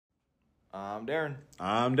I'm Darren.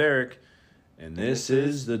 I'm Derek, and this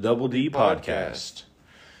is the Double D Podcast.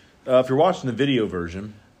 If you're watching the video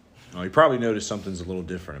version, you probably noticed something's a little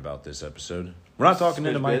different about this episode. We're not talking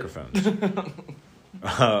into microphones.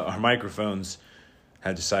 Our microphones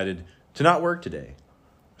had decided to not work today,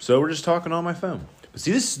 so we're just talking on my phone. But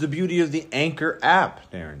see, this is the beauty of the Anchor app,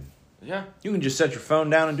 Darren. Yeah. You can just set your phone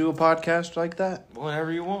down and do a podcast like that.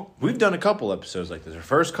 Whenever you want. We've done a couple episodes like this. Our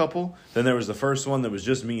first couple, then there was the first one that was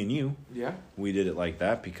just me and you. Yeah. We did it like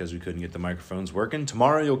that because we couldn't get the microphones working.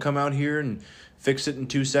 Tomorrow you'll come out here and fix it in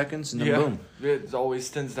 2 seconds, and then boom. It always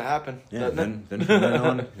tends to happen. Yeah, then from then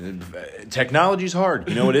on, technology's hard.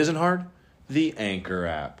 You know what isn't hard? The Anchor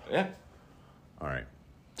app. Yeah. All right.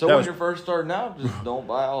 So when you're first starting out, just don't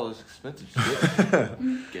buy all this expensive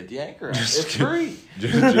shit. Get the Anchor app. It's free.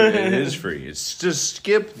 It is free. It's just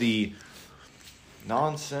skip the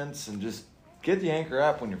nonsense and just get the Anchor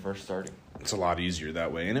app when you're first starting. It's a lot easier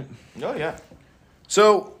that way, ain't it? Oh, yeah.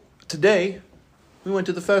 So, today, we went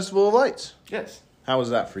to the Festival of Lights. Yes. How was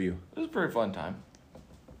that for you? It was a pretty fun time.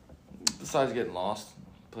 Besides getting lost,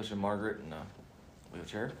 pushing Margaret in a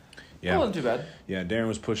wheelchair. Yeah. It wasn't too bad. Yeah, Darren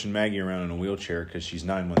was pushing Maggie around in a wheelchair because she's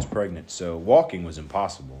 9 months pregnant, so walking was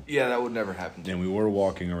impossible. Yeah, that would never happen. And we were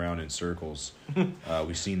walking around in circles.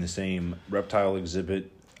 We've seen the same reptile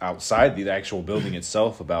exhibit outside the actual building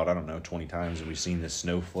itself about, 20 times. And we've seen this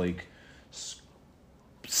snowflake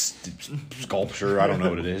sculpture. I don't know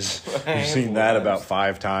what it is. We've seen that about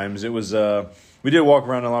 5 times. It was, we did walk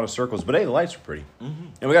around in a lot of circles, but hey, the lights were pretty. Mm-hmm.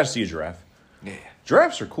 And we got to see a giraffe. Yeah.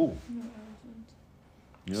 Giraffes are cool.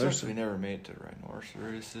 You know, we never made it to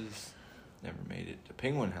rhinoceroses. Never made it. The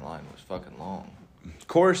penguin line was fucking long. Of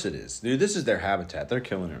course it is. Dude, this is their habitat. They're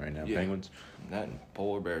killing it right now, yeah. Penguins. That and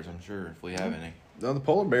polar bears, I'm sure, if we have any. No, the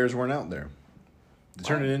polar bears weren't out there. They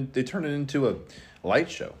turned it into a light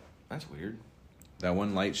show. That's weird. That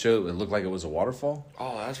one light show, it looked like it was a waterfall.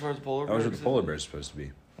 Oh, that's where the polar bears That was where the polar bear's supposed to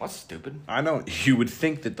be. That's stupid. I know. You would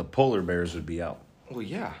think that the polar bears would be out. Well,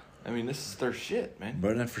 yeah. I mean, this is their shit, man.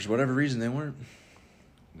 But for whatever reason, they weren't.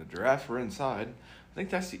 The giraffes were inside. I think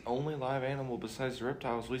that's the only live animal besides the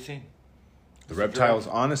reptiles we've seen. The reptiles,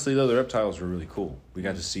 honestly, though, the reptiles were really cool. We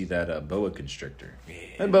got to see that boa constrictor. Yeah.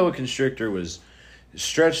 That boa constrictor was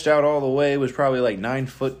stretched out all the way. It was probably like 9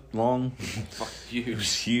 foot long. Fuck, huge. It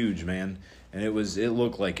was huge, man. And it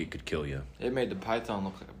looked like it could kill you. It made the python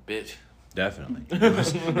look like a bitch. Definitely.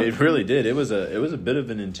 It really did. It was a bit of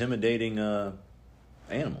an intimidating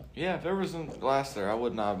animal. Yeah, if there wasn't glass there, I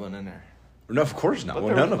would not have went in there. No, of course not. But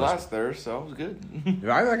well, there none was of glass us. there, so it was good.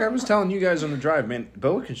 I was telling you guys on the drive, man.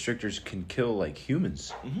 Boa constrictors can kill like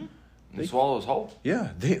humans. Mm-hmm. They swallow us whole. Yeah,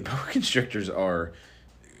 boa constrictors are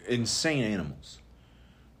insane animals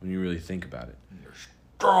when you really think about it. They're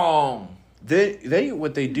strong. They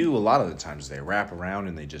what they do a lot of the times is they wrap around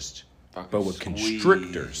and they just boa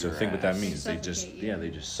constrictor. So think what that means. They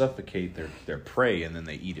just suffocate their prey and then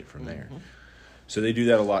they eat it from there. So they do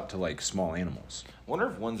that a lot to like small animals. I wonder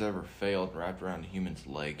if one's ever failed wrapped around a human's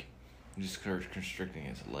leg, just constricting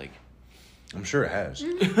its leg. I'm sure it has.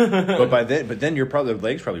 but then the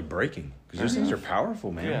leg's probably breaking because those things are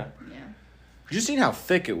powerful, man. Yeah. You just seen how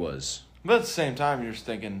thick it was. But at the same time, you're just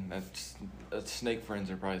thinking that snake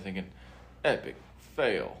friends are probably thinking, epic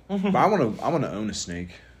fail. But I want to own a snake.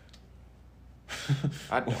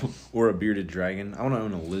 I don't. Or a bearded dragon. I want to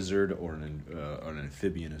own a lizard or an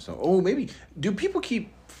amphibian or something. Oh, maybe. Do people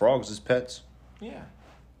keep frogs as pets? Yeah.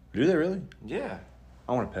 Do they really? Yeah.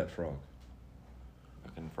 I want a pet frog.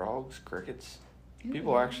 Fucking frogs, crickets.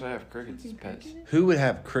 People actually have crickets as pets. Who would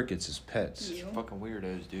have crickets as pets? Fucking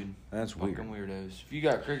weirdos, dude. That's weird. Fucking weirdos. If you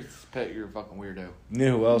got crickets as a pet, you're a fucking weirdo. You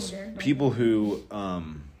know who else? People who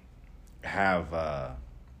have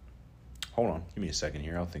hold on, give me a second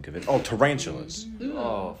here. I'll think of it. Oh, tarantulas.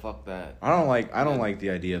 Oh, fuck that. I don't like the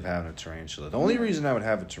idea of having a tarantula. The only reason I would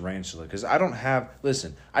have a tarantula because I don't have.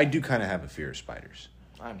 Listen, I do kind of have a fear of spiders.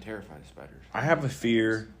 I'm terrified of spiders. I have a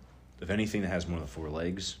fear of anything that has more than 4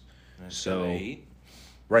 legs. So 8.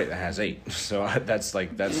 Right, that has 8. So that's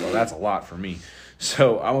a lot for me.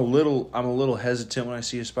 So I'm a little hesitant when I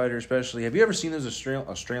see a spider, especially. Have you ever seen those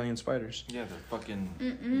Australian spiders? Yeah, they're fucking.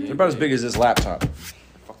 They're about as big as this laptop.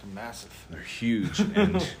 Fucking massive. They're huge,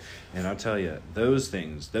 and I'll tell you, those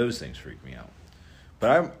things freak me out.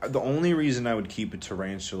 But the only reason I would keep a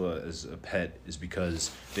tarantula as a pet is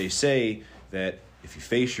because they say that if you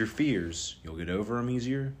face your fears, you'll get over them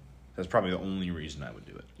easier. That's probably the only reason I would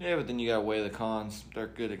do it. Yeah, but then you gotta weigh the cons. They're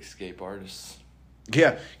good escape artists.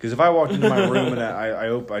 Yeah, because if I walked into my room and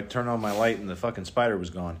I turned on my light and the fucking spider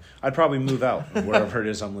was gone, I'd probably move out wherever it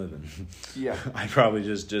is I'm living. Yeah. I'd probably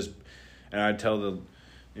just and I'd tell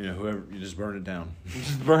whoever, you just burn it down.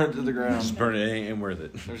 Just burn it to the ground. Just burn it. It ain't worth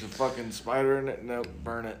it. There's a fucking spider in it. Nope,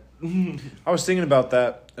 burn it. I was thinking about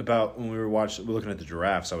that, about when we were looking at the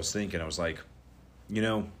giraffes. I was like,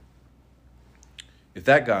 if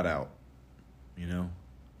that got out,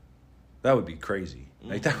 that would be crazy.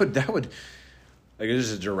 Like that would, like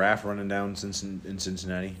there's a giraffe running down in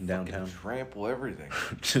Cincinnati, downtown. Fucking trample everything.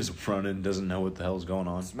 Just running, doesn't know what the hell's going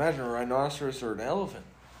on. Just imagine a rhinoceros or an elephant.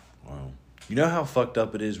 Wow. You know how fucked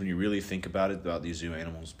up it is when you really think about it, about these zoo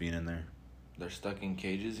animals being in there? They're stuck in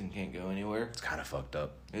cages and can't go anywhere. It's kind of fucked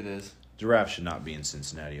up. It is. Giraffes should not be in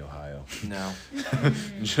Cincinnati, Ohio. No.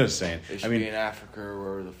 Just saying. They should be in Africa or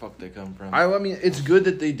wherever the fuck they come from. I mean, it's good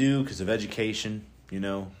that they do because of education,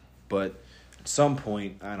 but at some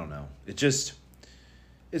point, I don't know.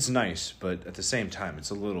 It's nice, but at the same time, it's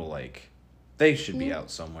a little like they should be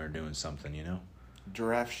out somewhere doing something,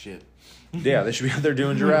 Giraffe shit. Yeah, they should be out there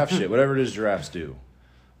doing giraffe shit, whatever it is giraffes do.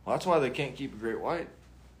 Well, that's why they can't keep a great white.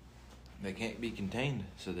 They can't be contained,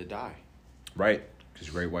 so they die. Right, because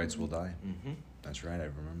great whites will die. Mm-hmm. That's right, I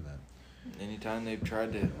remember that. Anytime they've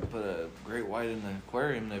tried to put a great white in an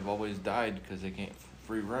aquarium, they've always died because they can't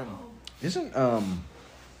free roam. Isn't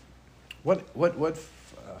what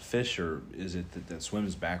fish or is it that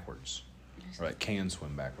swims backwards, or like can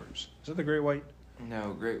swim backwards? Is it the great white?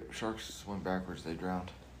 No, great sharks swim backwards. They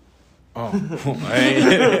drowned. Oh,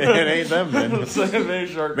 it ain't them then.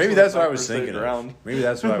 Maybe that's what I was thinking of. Maybe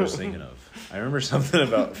that's what I was thinking of. I remember something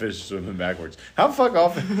about fish swimming backwards. How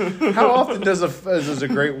often does a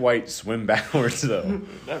great white swim backwards though?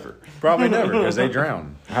 Never. Probably never, because they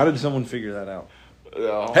drown. How did someone figure that out?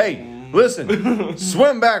 Hey, listen,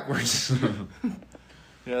 swim backwards.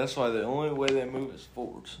 Yeah, that's why the only way they move is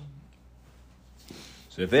forwards.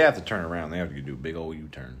 So if they have to turn around, they have to do a big old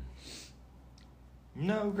U-turn.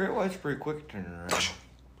 No, great white's pretty quick at turning around.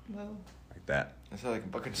 Well, Like that. That's how they can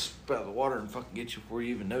fucking spit out of the water and fucking get you before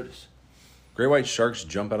you even notice. Great white sharks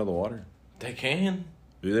jump out of the water? They can.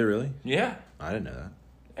 Do they really? Yeah. I didn't know that.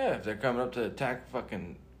 Yeah, if they're coming up to attack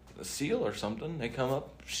fucking a seal or something, they come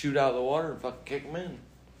up, shoot out of the water, and fucking kick them in.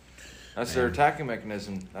 That's their attacking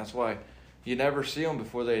mechanism. That's why you never see them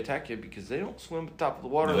before they attack you, because they don't swim at the top of the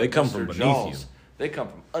water. No, they come from their beneath jaws. you. They come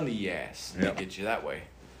from under your ass. Yep. They get you that way.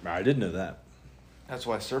 I didn't know that. That's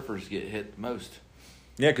why surfers get hit the most.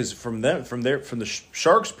 Yeah, because from the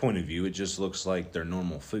shark's point of view, it just looks like their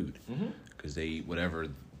normal food, because they eat whatever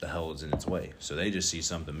the hell is in its way. So they just see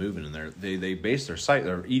something moving, and they base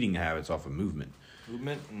their eating habits off of movement.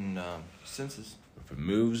 Movement and senses. If it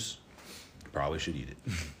moves, you probably should eat it.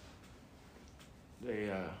 They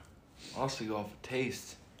also go off of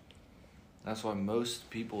taste. That's why most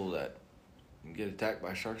people that get attacked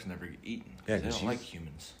by sharks never get eaten. Yeah, they don't like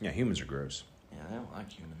humans. Yeah, humans are gross. Yeah, they don't like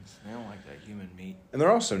humans. They don't like that human meat. And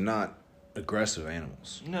they're also not aggressive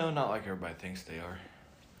animals. No, not like everybody thinks they are.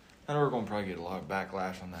 I know we're going to probably get a lot of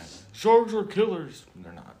backlash on that. Sharks are killers.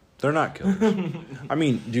 They're not. They're not killers. I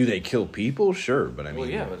mean, do they kill people? Sure, but I mean... Well,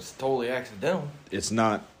 yeah, but it's totally accidental. It's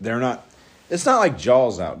not... They're not... It's not like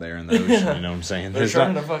Jaws out there in the ocean, you know what I'm saying? They're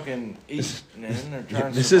trying to fucking eat, man. They're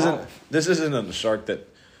trying to survive. This isn't a shark that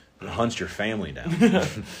hunts your family down.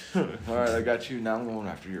 All right, I got you. Now I'm going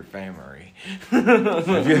after your family.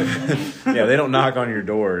 Yeah, they don't knock on your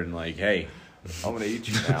door and like, hey, I'm going to eat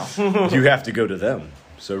you now. you have to go to them.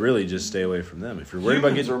 So really just stay away from them. If you're worried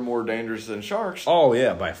Humans about getting... are more dangerous than sharks. Oh,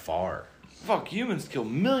 yeah, by far. Fuck, humans kill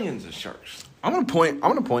millions of sharks. I'm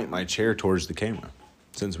gonna point my chair towards the camera,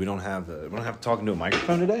 since we don't have talking to a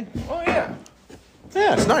microphone today. Oh, yeah.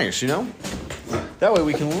 Yeah, it's nice, That way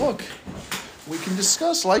we can look. We can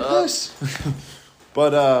discuss like this.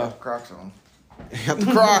 But Crocs on. got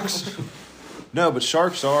the Crocs. No, but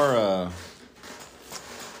sharks are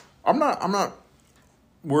I'm not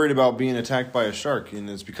worried about being attacked by a shark, and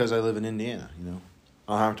it's because I live in Indiana,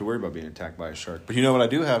 I don't have to worry about being attacked by a shark. But you know what I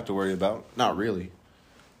do have to worry about? Not really.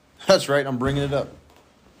 That's right, I'm bringing it up.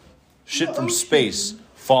 Shit from space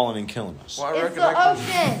falling and killing us. Well, I It's reckon the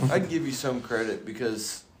ocean. I'd give you some credit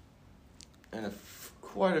because in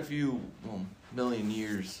quite a few million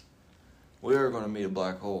years, we are going to meet a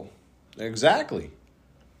black hole. Exactly.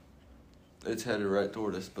 It's headed right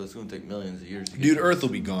toward us, but it's going to take millions of years to get Dude, there. Earth will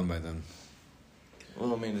be gone by then.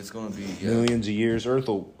 Well, I mean, it's going to be... Millions of years, Earth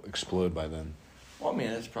will explode by then. Well, I mean,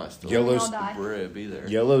 it's probably still... Yellowstone will be there.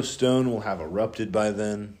 will have erupted by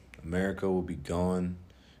then. America will be gone.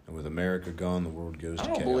 And with America gone, the world goes to I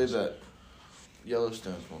chaos. don't believe that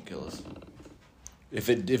Yellowstones won't kill us. If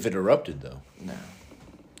it erupted, though. No.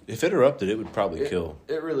 If it erupted, it would probably kill.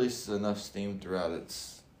 It releases enough steam throughout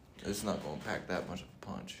it's not going to pack that much of a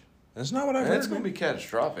punch. That's not what I've And heard. it's going to be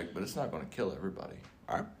catastrophic, but it's not going to kill everybody.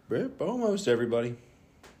 Almost everybody.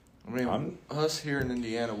 I mean, us here in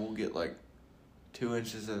Indiana, we'll get like 2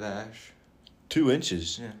 inches of ash. 2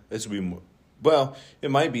 inches? Yeah. This would be more. Well,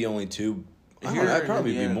 it might be only 2. I'd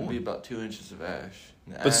probably be more. It'd be about 2 inches of ash.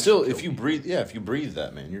 But still, if you breathe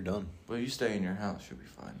that, man, you're done. Well, you stay in your house, you'll be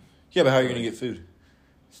fine. Yeah, but how are you going to get food?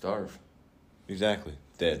 Starve. Exactly.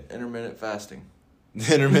 Dead. Intermittent fasting.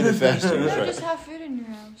 Intermittent fasting. That's right. Just have food in your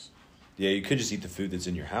house. Yeah, you could just eat the food that's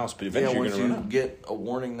in your house, but eventually you're going to run out. Once you get a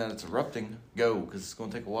warning that it's erupting, go, because it's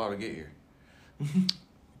going to take a while to get here.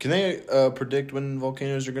 Can they predict when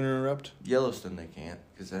volcanoes are going to erupt? Yellowstone, they can't,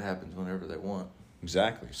 because that happens whenever they want.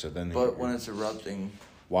 Exactly. So then. But when it's erupting,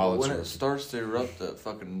 it starts to erupt, the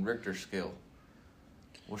fucking Richter scale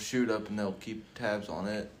will shoot up, and they'll keep tabs on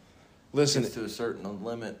it. Listen, it gets to a certain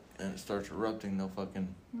limit, and it starts erupting. They'll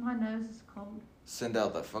fucking. My nose is cold. Send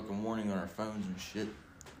out that fucking warning on our phones and shit.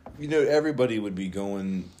 You know, everybody would be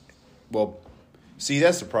going. Well, see,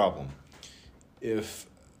 that's the problem. If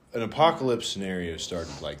an apocalypse scenario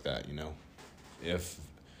started like that, you know, if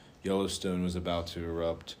Yellowstone was about to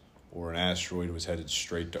erupt, or an asteroid was headed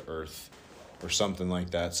straight to Earth, or something like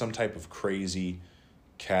that, some type of crazy,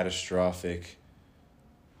 catastrophic,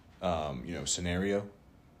 scenario,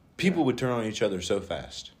 people would turn on each other so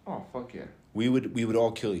fast. Oh, fuck yeah. We would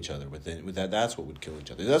all kill each other with that. That's what would kill each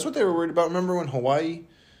other. That's what they were worried about. Remember when Hawaii,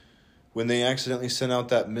 when they accidentally sent out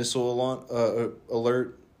that missile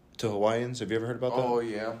alert to Hawaiians? Have you ever heard about that? Oh,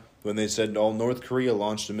 yeah. When they said, North Korea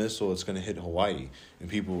launched a missile, it's going to hit Hawaii. And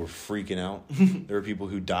people were freaking out. There were people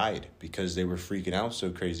who died because they were freaking out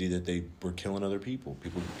so crazy that they were killing other people.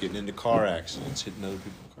 People getting into car accidents, hitting other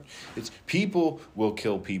people. People will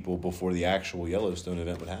kill people before the actual Yellowstone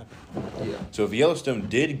event would happen. Yeah. So if Yellowstone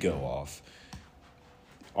did go off,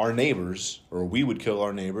 our neighbors, or we would kill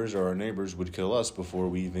our neighbors, or our neighbors would kill us before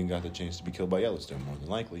we even got the chance to be killed by Yellowstone, more than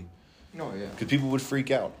likely. Oh, yeah. Because people would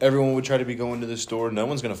freak out. Everyone would try to be going to the store. No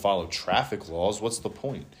one's going to follow traffic laws. What's the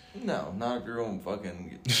point? No, not if you're going to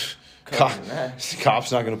fucking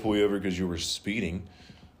Cop's not going to pull you over because you were speeding.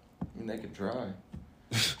 I mean, they could try.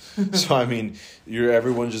 So, I mean,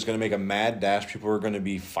 everyone's just going to make a mad dash. People are going to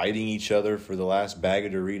be fighting each other for the last bag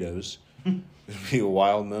of Doritos. It'd be a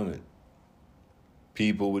wild moment.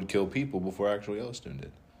 People would kill people before actual Yellowstone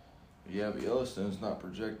did. Yeah, but Yellowstone's not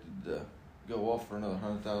projected to go off for another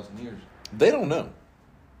 100,000 years. They don't know.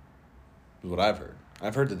 Is what I've heard.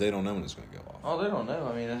 I've heard that they don't know when it's going to go off. Oh, they don't know.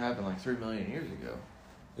 I mean, it happened like 3 million years ago.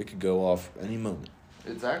 It could go off any moment.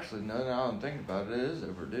 It's actually, now I'm thinking about it, it is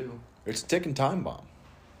overdue. It's a ticking time bomb,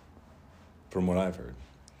 from what I've heard.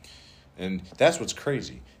 And that's what's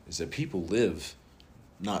crazy, is that people live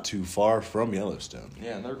not too far from Yellowstone.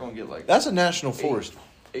 Yeah, and they're going to get like... That's a national forest.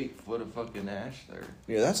 8 foot of fucking ash there.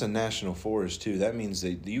 Yeah, that's a national forest, too. That means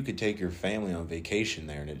that you could take your family on vacation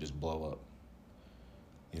there and it just blow up.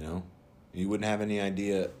 You know? You wouldn't have any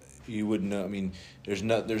idea. You wouldn't know. I mean, there's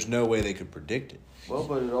no way they could predict it. Well,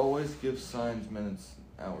 but it always gives signs minutes,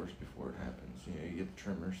 hours before it happens. You know, you get the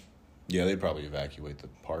tremors. Yeah, they'd probably evacuate the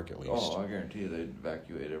park at least. Oh, I guarantee you they'd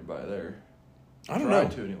evacuate everybody there. I don't know.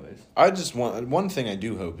 Try to, anyways. I just want... One thing I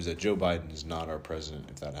do hope is that Joe Biden is not our president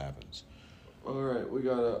if that happens. All right, we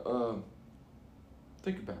gotta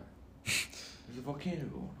think about it. There's a volcano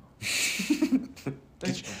going on.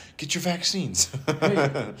 Get your vaccines. Hey,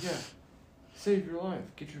 yeah. Save your life.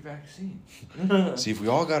 Get your vaccine. See, if we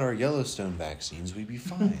all got our Yellowstone vaccines, we'd be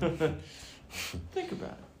fine. Think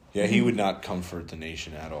about it. Yeah, he would not comfort the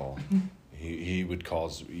nation at all. He would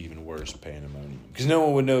cause even worse pandemonium. Because no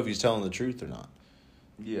one would know if he's telling the truth or not.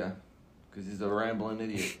 Yeah, because he's a rambling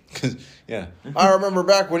idiot. Yeah. I remember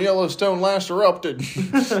back when Yellowstone last erupted.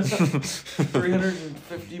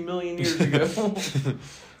 350 million years ago.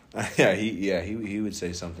 He would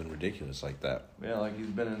say something ridiculous like that. Yeah, like he's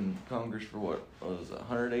been in Congress for what was it,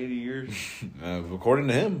 180 years? According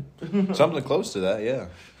to him, something close to that. Yeah.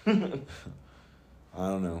 I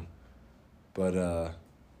don't know, but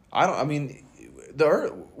I mean,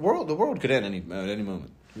 the world could end at any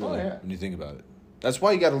moment. Really, yeah. When you think about it, that's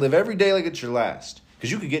why you got to live every day like it's your last.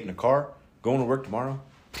 Because you could get in a car, going to work tomorrow,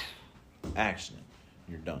 accident,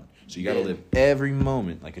 you're done. So you got to live every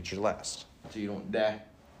moment like it's your last. So you don't die.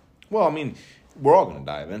 Well, I mean, we're all gonna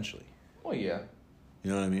die eventually. Well, yeah.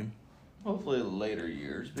 You know what I mean? Hopefully later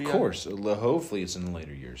years. But of course. Hopefully it's in the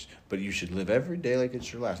later years. But you should live every day like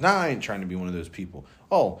it's your last. Now, I ain't trying to be one of those people.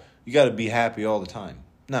 Oh, you got to be happy all the time.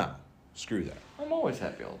 No, screw that. I'm always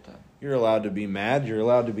happy all the time. You're allowed to be mad. You're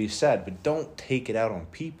allowed to be sad. But don't take it out on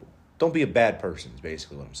people. Don't be a bad person is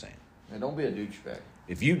basically what I'm saying. And don't be a douchebag.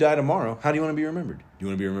 If you die tomorrow, how do you want to be remembered? Do you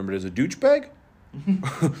want to be remembered as a douchebag?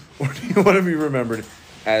 Or do you want to be remembered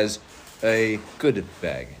as a good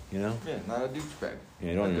bag, you know? Yeah, not a douchebag. Yeah,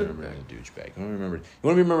 you don't A even good remember bag. as a douchebag. You want to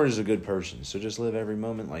be remembered as a good person. So just live every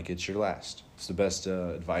moment like it's your last. It's the best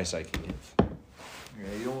advice I can give.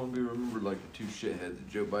 Yeah, you don't want to be remembered like the two shitheads of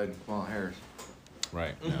Joe Biden and Kamala Harris.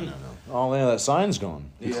 Right. No. Oh, yeah, that sign's gone.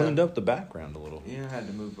 You Yeah. cleaned up the background a little. Yeah, I had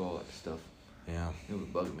to move all that stuff. Yeah. It was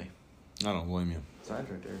bugging me. I don't blame you. Sign's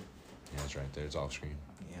right there. Yeah, it's right there. It's off screen.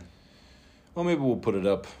 Yeah. Well, maybe we'll put it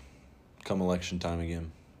up come election time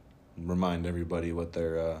again. Remind everybody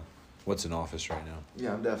what's in office right now.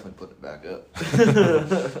 Yeah, I'm definitely putting it back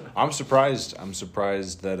up. I'm surprised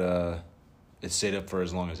that it stayed up for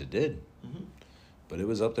as long as it did. Mm-hmm. But it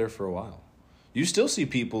was up there for a while. You still see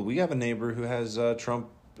people. We have a neighbor who has Trump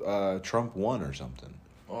won or something.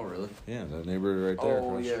 Oh, really? Yeah, that neighbor right there. Oh,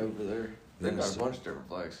 across the yeah, street. over there. They Yeah, got so- a bunch of different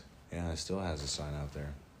flags. Yeah, it still has a sign out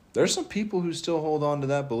there. There's some people who still hold on to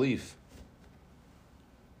that belief.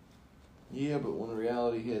 Yeah, but when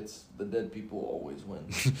reality hits, the dead people always win.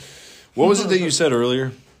 What was it that you said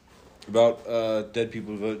earlier about dead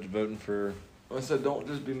people voting for? I said, don't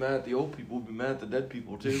just be mad at the old people, be mad at the dead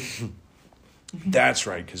people, too. That's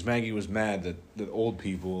right, because Maggie was mad that old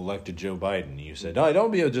people elected Joe Biden. You said, no,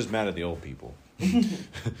 don't be just mad at the old people.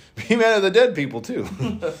 Be mad at the dead people, too.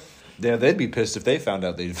 Yeah, they'd be pissed if they found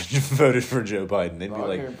out they voted for Joe Biden. They'd be I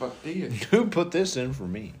like, can't fuck to you. who put this in for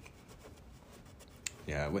me?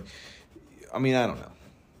 Yeah, I mean, I don't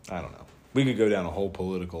know. We could go down a whole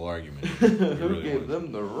political argument. Who gave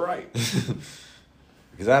them the right?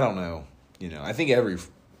 Because I don't know. You know, I think every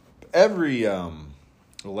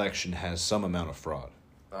election has some amount of fraud.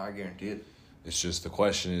 I guarantee it. It's just the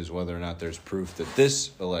question is whether or not there's proof that this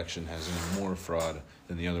election has any more fraud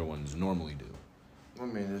than the other ones normally do. I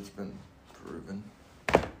mean, it's been proven,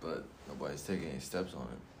 but nobody's taking any steps on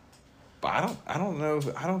it. But I don't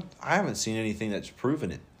know. I haven't seen anything that's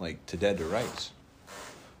proven it, like to dead to rights.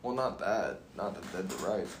 Well, not that. Not the dead to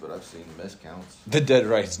rights, but I've seen miscounts. The dead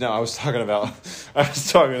rights. No, I was talking about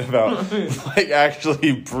like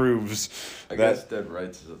actually proves I that. guess dead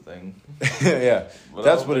rights is a thing. Yeah, But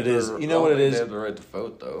that's I don't what it think is. they're- You I know don't what it think is. They have the right to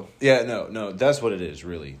vote, though. Yeah, no, that's what it is,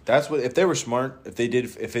 really. That's what, if they were smart,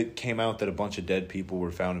 if it came out that a bunch of dead people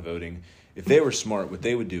were found voting, if they were smart, what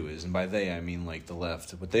they would do is, and by they, I mean like the left,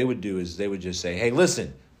 what they would do is they would just say, hey,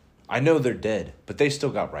 listen, I know they're dead, but they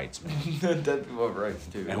still got rights, man. Dead people have rights,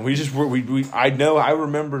 too. And I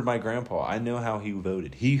remembered my grandpa. I know how he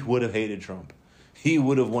voted. He would have hated Trump. He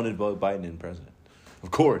would have wanted Biden in president.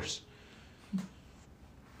 Of course.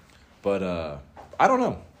 But, I don't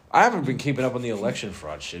know. I haven't been keeping up on the election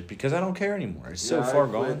fraud shit because I don't care anymore. It's so far I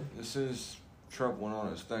quit. gone. As soon as Trump went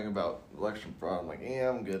on his thing about election fraud, I'm like, yeah,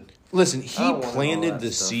 I'm good. Listen, I he don't want all planted that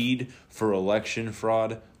the stuff. seed for election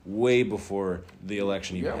fraud way before the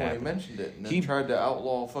election even Yeah, when he happened. mentioned it, and then He- tried to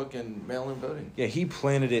outlaw fucking mail-in voting. Yeah, he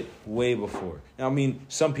planted it way before. Now, I mean,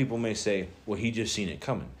 some people may say, well, he just seen it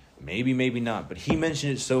coming. Maybe, maybe not. But he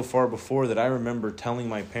mentioned it so far before that I remember telling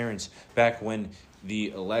my parents back when the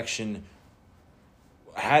election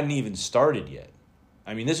hadn't even started yet.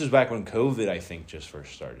 I mean, this was back when COVID, I think, just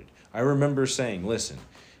first started. I remember saying, listen,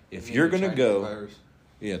 if You you're mean the going to Chinese go... virus?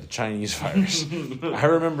 Yeah, the Chinese virus. I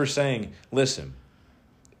remember saying, listen,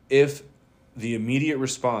 if the immediate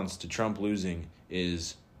response to Trump losing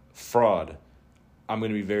is fraud, I'm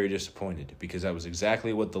going to be very disappointed because that was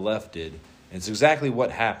exactly what the left did. And it's exactly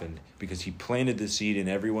what happened because he planted the seed in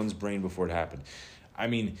everyone's brain before it happened. I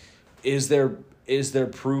mean, is there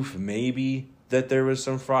proof maybe that there was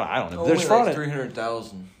some fraud? I don't know. There's fraud. Like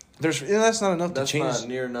 300,000. That's not enough That's to change. not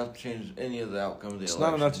near enough to change any of the outcome of the It's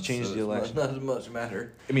election. not enough to change the it's election. Not as much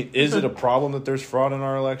matter. I mean, is it a problem that there's fraud in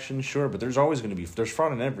our election? Sure, but there's always going to be there's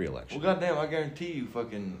fraud in every election. Well, goddamn, I guarantee you,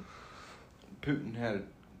 fucking Putin had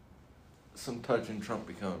some touch in Trump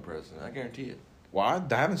becoming president. I guarantee it. Well,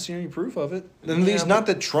 I haven't seen any proof of it. At Yeah, least but not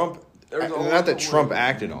that Trump, there's not always that a Trump way.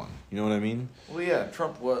 acted on. You know what I mean? Well, yeah,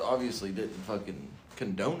 Trump obviously didn't fucking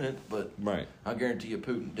condone it, but Right. I guarantee you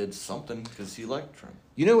Putin did something because he liked Trump.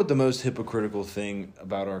 You know what the most hypocritical thing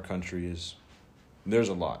about our country is? There's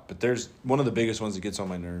a lot, but there's one of the biggest ones that gets on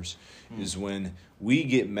my nerves is when we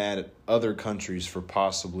get mad at other countries for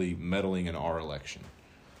possibly meddling in our election.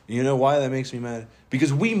 You know why that makes me mad?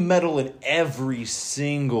 Because we meddle in every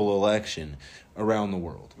single election around the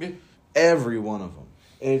world. Yeah. Every one of them.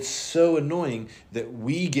 And it's so annoying that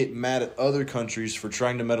we get mad at other countries for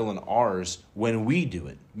trying to meddle in ours when we do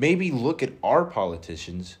it. Maybe look at our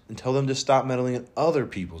politicians and tell them to stop meddling in other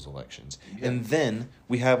people's elections. Yeah. And then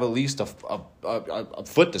we have at least a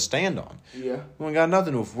foot to stand on. Yeah. We got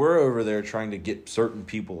nothing if we're over there trying to get certain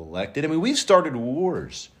people elected. I mean, we've started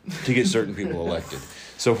wars to get certain people elected.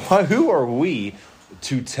 So who are we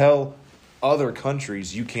to tell other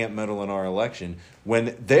countries, you can't meddle in our election,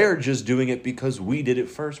 when they're just doing it because we did it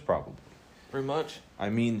first, probably. Pretty much. I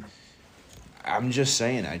mean, I'm just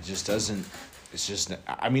saying, I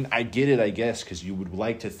mean, I get it, I guess, because you would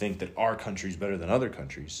like to think that our country's better than other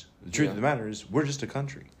countries. The truth of the matter is, we're just a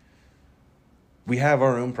country. We have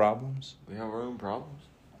our own problems. We have our own problems.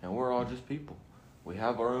 And we're all just people. We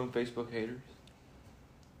have our own Facebook haters.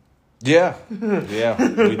 Yeah. Yeah,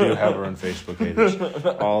 we do have our own Facebook haters.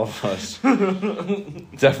 All of us.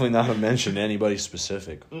 Definitely not to mention anybody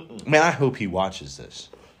specific. Man, I hope he watches this.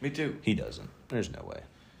 Me too. He doesn't. There's no way.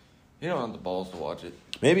 You don't have the balls to watch it.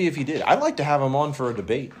 Maybe if he did. I'd like to have him on for a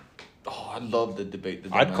debate. Oh, I'd love to debate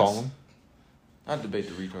the I'd dumbass. call him. I'd debate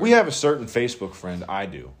the retard. We have a certain Facebook friend, I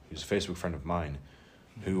do, he's a Facebook friend of mine,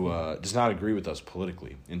 who does not agree with us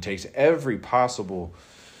politically and takes every possible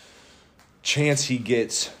chance he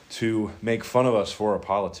gets to make fun of us for our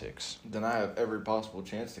politics. Then I have every possible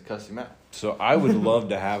chance to cuss him out. So I would love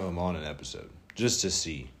to have him on an episode, just to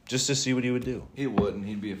see what he would do. He wouldn't.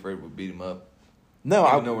 He'd be afraid we'd beat him up. No,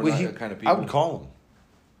 Even though we're not that kind of I would people. call him.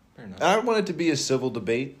 Fair enough. And I want it to be a civil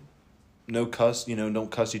debate. No cuss,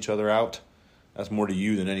 don't cuss each other out. That's more to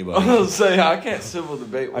you than anybody. I was say I can't civil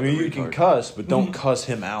debate with I mean, a you can retard. cuss, but don't cuss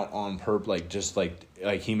him out on just like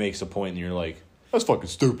he makes a point and you're like, that's fucking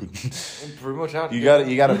stupid. Pretty much how to You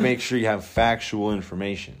do got to make sure you have factual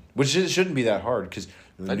information, which shouldn't be that hard because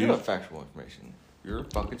I do have factual information. You're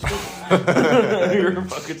fucking stupid. You're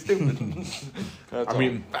fucking stupid. That's I all.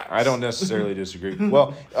 mean, I don't necessarily disagree.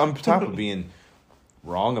 Well, on top of being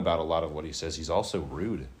wrong about a lot of what he says, he's also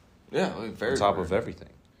rude. Yeah, like, very On top rude. of everything.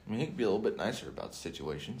 I mean, he could be a little bit nicer about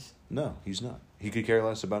situations. No, he's not. He could care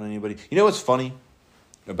less about anybody. You know what's funny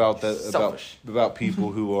about that? Selfish. About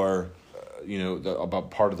people who are,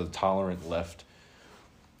 about part of the tolerant left.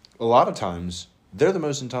 A lot of times, they're the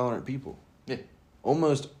most intolerant people. Yeah.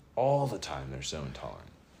 Almost all the time, they're so intolerant.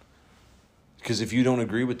 Because if you don't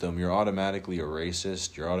agree with them, you're automatically a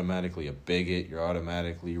racist. You're automatically a bigot. You're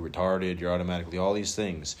automatically retarded. You're automatically all these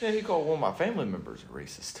things. Yeah, he called one of my family members a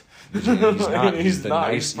racist. He's not. He's the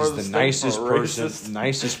not. He's furthest the thing nicest from a person. racist.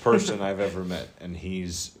 Nicest person I've ever met, and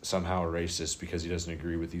he's somehow a racist because he doesn't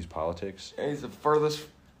agree with these politics. Yeah, he's the furthest.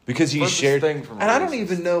 Because he Furthest shared, thing from a and I don't racist.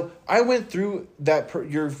 even know. I went through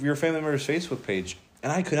your family member's Facebook page,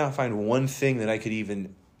 and I could not find one thing that I could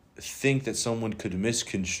even think that someone could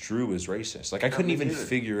misconstrue as racist. Like I couldn't me even neither.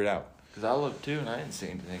 figure it out. Because I looked too, and I didn't see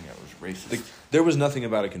anything that was racist. Like, there was nothing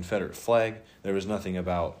about a Confederate flag. There was nothing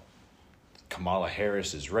about Kamala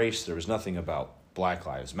Harris's race. There was nothing about Black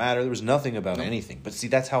Lives Matter. There was nothing about anything. But see,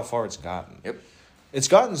 that's how far it's gotten. Yep. It's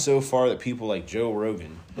gotten so far that people like Joe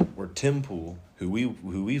Rogan or Tim Pool, who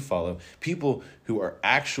we follow, people who are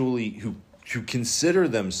actually who consider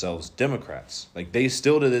themselves Democrats. Like they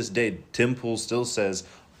still to this day, Tim Pool still says,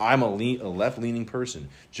 I'm a left-leaning person.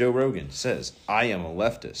 Joe Rogan says, I am a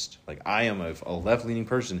leftist. Like, I am a left-leaning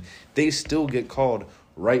person. They still get called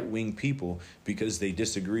right-wing people because they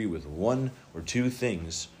disagree with one or two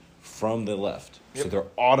things from the left. Yep. So they're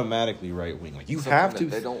automatically right-wing. Like, you Something have that to...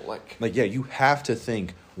 they don't like. Like, yeah, you have to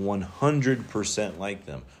think 100% like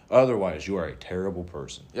them. Otherwise, you are a terrible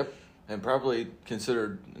person. Yep. And probably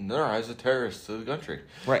considered, in their eyes, a terrorist to the country.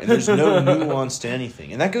 Right, and there's no nuance to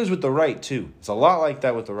anything. And that goes with the right, too. It's a lot like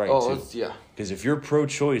that with the right, too. Yeah. Because if you're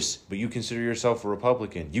pro-choice, but you consider yourself a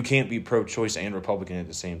Republican, you can't be pro-choice and Republican at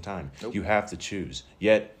the same time. Nope. You have to choose.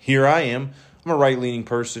 Yet, here I am. I'm a right-leaning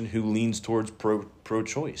person who leans towards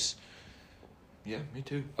pro-choice. Yeah, me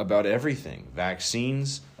too. About everything.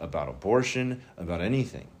 Vaccines, about abortion, about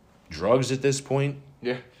anything. Drugs at this point.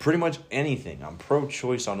 Yeah. Pretty much anything. I'm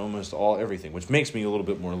pro-choice on almost everything, which makes me a little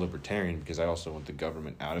bit more libertarian because I also want the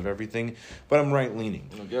government out of everything. But I'm right-leaning.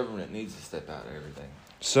 The government needs to step out of everything.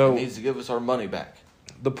 So It needs to give us our money back.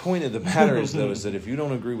 the point of the matter is, though, is that if you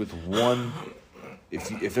don't agree with one,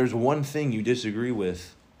 if there's one thing you disagree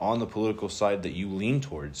with on the political side that you lean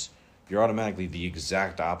towards, you're automatically the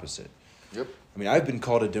exact opposite. Yep. I mean, I've been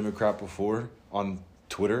called a Democrat before on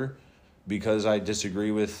Twitter because I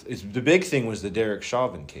disagree with... the big thing was the Derek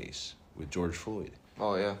Chauvin case with George Floyd.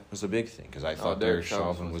 Oh, yeah. It was the big thing because I thought Derek Derek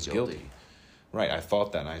Chauvin was guilty. Right, I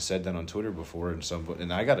thought that, and I said that on Twitter before,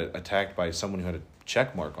 and I got attacked by someone who had a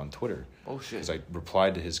check mark on Twitter. Oh, shit. Because I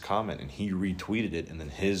replied to his comment, and he retweeted it, and then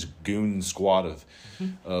his goon squad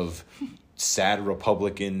of sad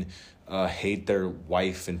Republican hate their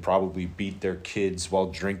wife and probably beat their kids while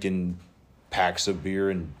drinking packs of beer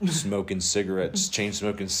and smoking cigarettes, chain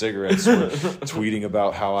smoking cigarettes, were tweeting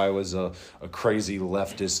about how I was a crazy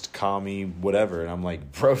leftist commie, whatever. And I'm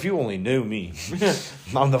like, bro, if you only knew me,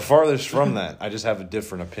 I'm the farthest from that. I just have a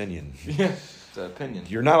different opinion. Yeah. It's an opinion.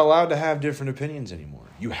 You're not allowed to have different opinions anymore.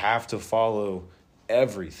 You have to follow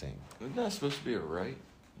everything. Isn't that supposed to be a right?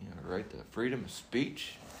 You know, right to freedom of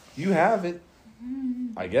speech? You have it,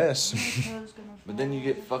 I guess. But then you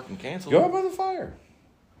get fucking canceled. Go out by the fire.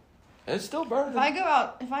 It's still burning. If I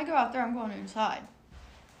go out there, I'm going inside.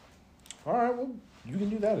 All right, well, you can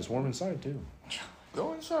do that. It's warm inside, too.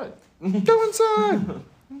 Go inside. Go inside.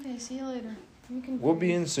 Okay, see you later. We'll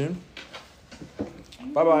be in soon.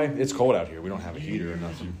 Bye-bye. It's cold out here. We don't have a heater or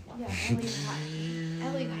nothing. Yeah,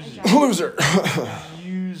 I leave high. Loser.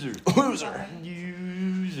 User. Loser.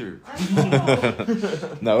 User.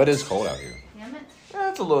 No, it is cold out here. Damn it.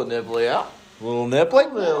 That's a little nipply out. A little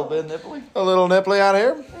nipply? A little bit nipply. A little nipply out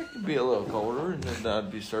here? It could be a little colder, and then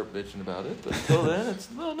I'd start bitching about it. But until then, it's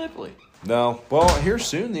a little nipply. No. Well, here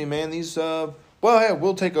soon, these. Well, hey,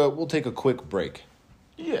 we'll take a quick break.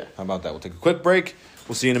 Yeah. How about that? We'll take a quick break.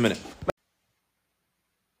 We'll see you in a minute.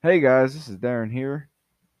 Hey guys, this is Darren here,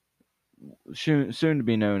 soon to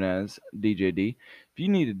be known as DJ D. If you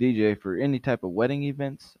need a DJ for any type of wedding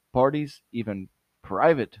events, parties, even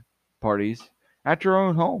private parties at your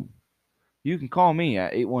own home, you can call me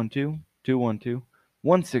at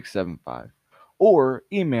 812-212-1675 or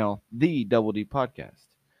email the Double D Podcast,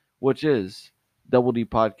 which is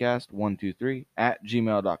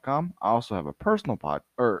doubledpodcast123@gmail.com. I also have a personal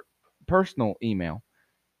email.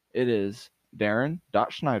 It is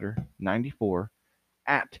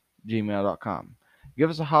darren.schneider94@gmail.com. Give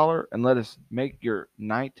us a holler and let us make your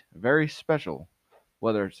night very special,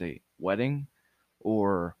 whether it's a wedding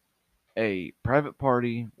or a private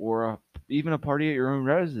party or even a party at your own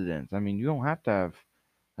residence. I mean, you don't have to have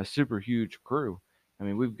a super huge crew. I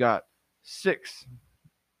mean, we've got 6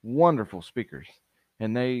 wonderful speakers,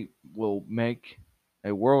 and they will make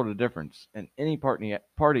a world of difference in any party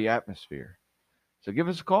atmosphere. So give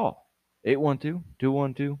us a call.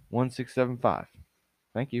 812-212-1675.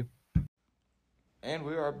 Thank you. And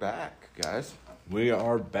we are back, guys. We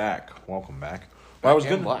are back. Welcome back. Back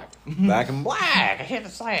in black. Back in black. I hit the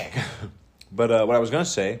sack. But what I was going to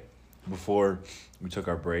say before we took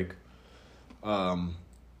our break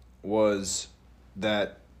was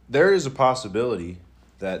that there is a possibility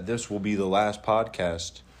that this will be the last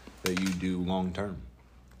podcast that you do long term.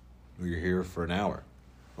 Where you're here for an hour.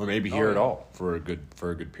 Or maybe here at all for a good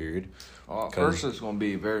period. First, it's going to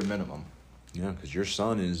be very minimum. Yeah, because your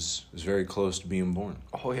son is very close to being born.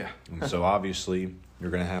 Oh, yeah. And so obviously you're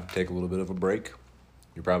going to have to take a little bit of a break.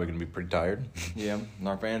 You're probably going to be pretty tired. Yeah, and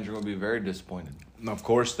our fans are going to be very disappointed. And of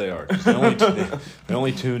course they are. 'Cause they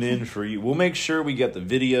only tune in for you. We'll make sure we get the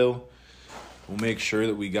video. We'll make sure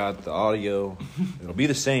that we got the audio. It'll be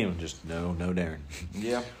the same, just no Darren.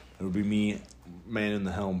 Yeah. It'll be me manning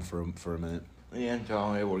the helm for a minute. Yeah, until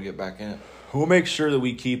I'm able to get back in it. We'll make sure that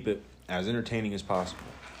we keep it as entertaining as possible.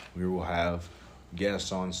 We will have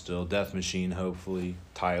guests on still. Death Machine, hopefully.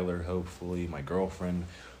 Tyler, hopefully. My girlfriend,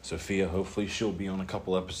 Sophia, hopefully. She'll be on a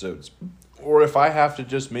couple episodes. Or if I have to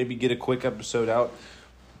just maybe get a quick episode out,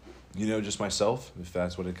 just myself. If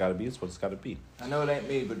that's what it got to be, it's what it's got to be. I know it ain't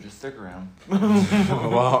me, but just stick around.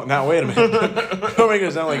 Well, now wait a minute. Don't make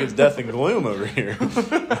it sound like it's death and gloom over here.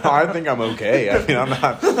 I think I'm okay. I mean, I'm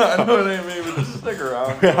not. I know it ain't me, but just stick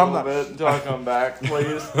around for a little bit until I come back,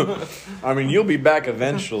 please. I mean, you'll be back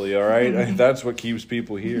eventually, all right? I mean, that's what keeps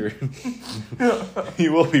people here.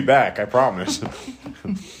 You will be back, I promise.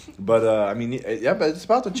 But, but it's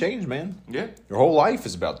about to change, man. Yeah. Your whole life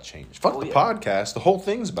is about to change. Fuck the yeah. podcast. The whole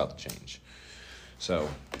thing's about to change. So,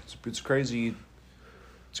 it's crazy.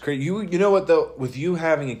 It's crazy. You know what, though? With you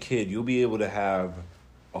having a kid, you'll be able to have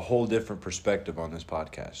a whole different perspective on this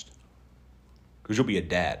podcast. Because you'll be a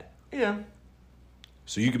dad. Yeah.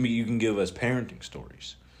 So you can give us parenting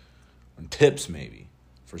stories. And tips, maybe,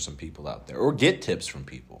 for some people out there. Or get tips from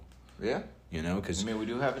people. Yeah. Because... we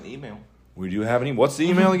do have an email. We do have any... What's the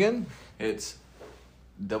email again? It's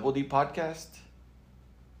Double D Podcast.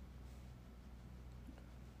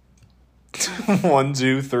 1,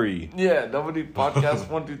 2, 3. Yeah, Double D Podcast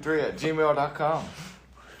 123@gmail.com.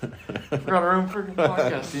 Forgot our own freaking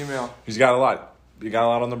podcast email. He's got a lot. You got a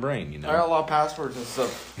lot on the brain, I got a lot of passwords and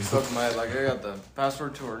stuff in my head. Like, I got the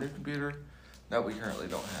password to our new computer that we currently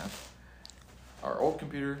don't have. Our old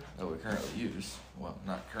computer that we currently use. Well,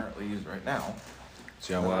 not currently use right now.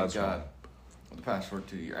 See how well that's got the password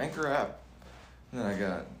to your Anchor app. And then I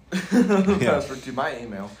got the password to my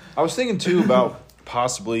email. I was thinking, too, about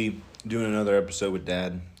possibly doing another episode with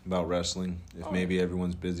Dad about wrestling. If maybe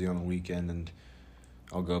everyone's busy on a weekend, and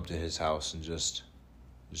I'll go up to his house and just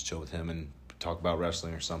chill with him and talk about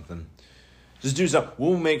wrestling or something. Just do something.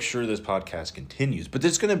 We'll make sure this podcast continues, but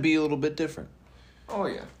it's going to be a little bit different. Oh,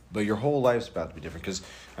 yeah. But your whole life's about to be different. Because,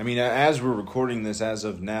 I mean, as we're recording this, as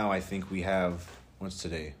of now, I think we have, what's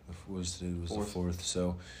today? Today was the 4th.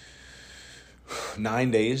 So,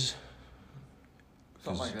 9 days.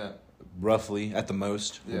 Something like that. Roughly, at the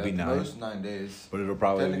most, would be 9. Most 9 days. But it'll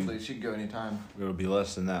probably Technically, she could go anytime. It'll be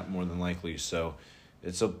less than that, more than likely. So,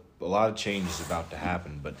 it's a lot of change is about to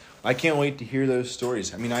happen. But I can't wait to hear those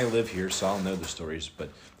stories. I mean, I live here, so I'll know the stories. But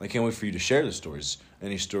I can't wait for you to share the stories.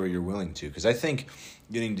 Any story you're willing to. Because I think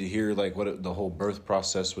getting to hear, like, what the whole birth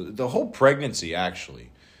process was. The whole pregnancy,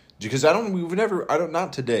 actually. Because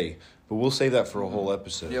not today. But we'll save that for a whole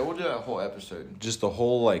episode. Yeah, we'll do that whole episode. Just the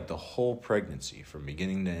whole pregnancy from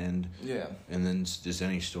beginning to end. Yeah. And then just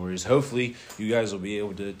any stories. Hopefully, you guys will be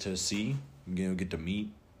able to see, get to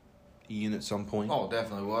meet Ian at some point. Oh,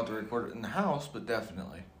 definitely. We'll have to record it in the house, but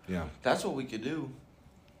definitely. Yeah. That's what we could do.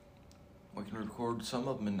 We can record some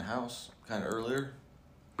of them in the house kind of earlier.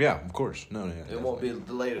 Yeah, of course. No, yeah. It won't be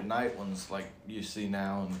the late at night ones like you see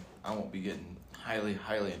now, and I won't be getting highly,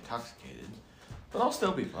 highly intoxicated. But I'll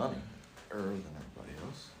still be funny. Earlier than everybody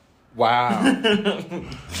else. Wow.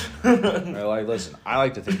 I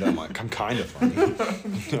like to think that I'm kind of funny.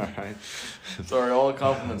 All right. Sorry, all the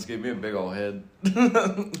compliments gave me a big old head.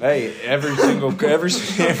 Hey, every single compliment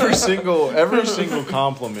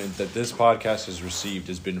that this podcast has received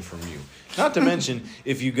has been from you. Not to mention,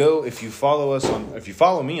 if you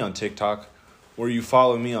follow me on TikTok, or you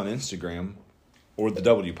follow me on Instagram, or the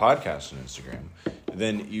W Podcast on Instagram,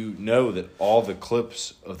 then you know that all the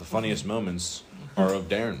clips of the funniest moments are of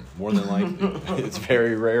Darren, more than likely. It's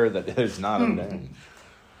very rare that it's not of Darren.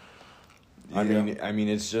 Yeah. I mean,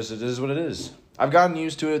 it is what it is. I've gotten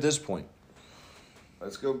used to it at this point.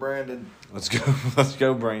 Let's go, Brandon. Let's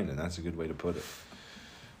go, Brandon. That's a good way to put it.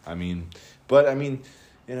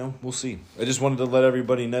 We'll see. I just wanted to let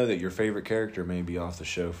everybody know that your favorite character may be off the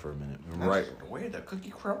show for a minute. Right. Where the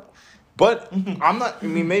cookie crumbles. But I'm not. I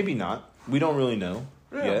mean, maybe not. We don't really know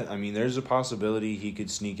Yeah. yet. I mean, there's a possibility he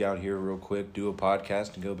could sneak out here real quick, do a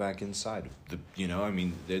podcast, and go back inside.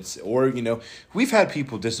 We've had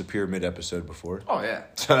people disappear mid-episode before. Oh yeah.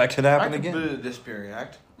 So that could happen again. I could do the disappearing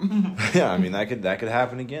act. Yeah, I mean that could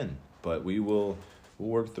happen again. But we'll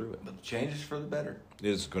work through it. But the change is for the better.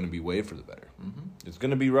 It's going to be way for the better. Mm-hmm. It's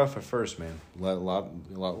going to be rough at first, man. A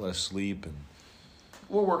lot less sleep and.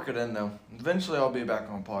 We'll work it in though. Eventually, I'll be back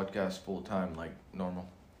on podcast full time like normal.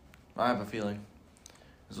 I have a feeling.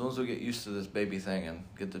 As long as we get used to this baby thing and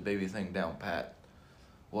get the baby thing down pat,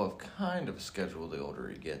 we'll have kind of a schedule the older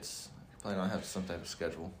he gets. Plan on having some type of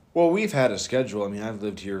schedule. Well, we've had a schedule. I mean, I've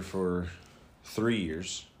lived here for 3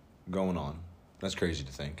 years going on. That's crazy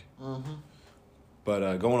to think. Mm-hmm.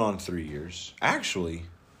 But going on 3 years. Actually,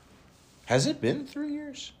 has it been 3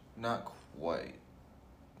 years? Not quite.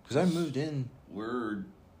 Because I moved in. We're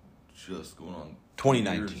just going on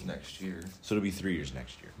 2019 years next year. So it'll be 3 years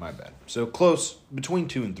next year. My bad. So close, between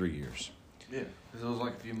 2 and 3 years. Yeah, because it was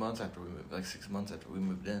like a few months after we moved, like 6 months after we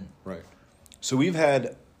moved in. Right. So we've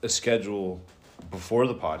had a schedule before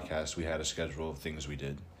the podcast. We had a schedule of things we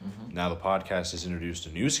did. Mm-hmm. Now the podcast has introduced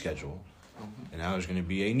a new schedule, and now there's going to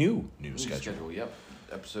be a new schedule. Yep.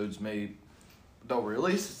 Episodes they'll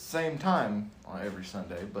release at the same time on every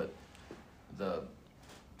Sunday, but the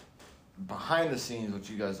behind the scenes, what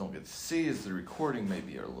you guys don't get to see, is the recording may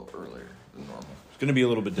be a little earlier than normal. It's going to be a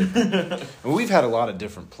little bit different. And we've had a lot of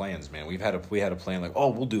different plans, man. We had a plan like,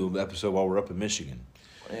 we'll do an episode while we're up in Michigan.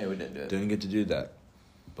 Yeah, we didn't do it. Didn't get to do that,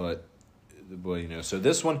 but so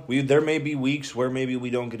this one, there may be weeks where maybe we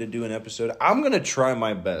don't get to do an episode. I'm gonna try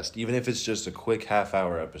my best, even if it's just a quick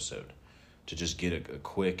half-hour episode, to just get a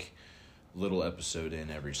quick little episode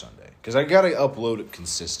in every Sunday, because I gotta upload it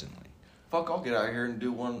consistently. Fuck, I'll get out here and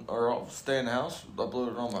do one, or I'll stay in the house,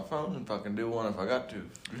 upload it on my phone, and fucking do one if I got to.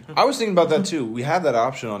 I was thinking about that too. We have that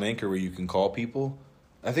option on Anchor where you can call people.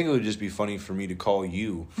 I think it would just be funny for me to call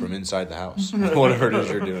you from inside the house, whatever it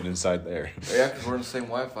is you're doing inside there. Yeah, because we're in the same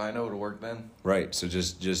Wi-Fi. I know it'll work then. Right. So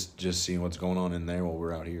just seeing what's going on in there while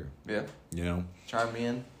we're out here. Yeah. You know. Chime me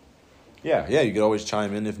in. Yeah. You could always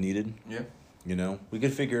chime in if needed. Yeah. You know, we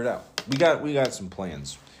could figure it out. We got some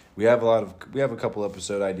plans. We have a couple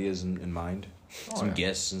episode ideas in mind. Some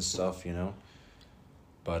guests and stuff. You know.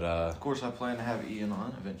 But of course, I plan to have Ian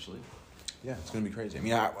on eventually. Yeah, it's gonna be crazy.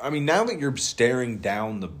 I mean, now that you're staring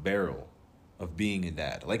down the barrel of being a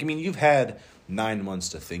dad, you've had 9 months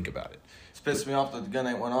to think about it. It's pissed me off that the gun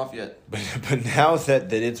ain't went off yet. But now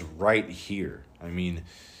that it's right here, I mean,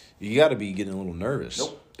 you got to be getting a little nervous.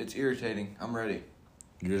 Nope, it's irritating. I'm ready.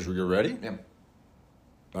 You're ready? Yeah.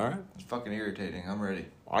 All right. It's fucking irritating. I'm ready.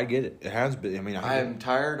 I get it. It has been. I am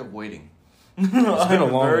tired of waiting. It's been a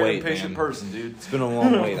long very wait, impatient man. person, dude. It's been a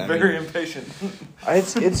long wait. Very impatient.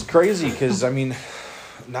 It's crazy because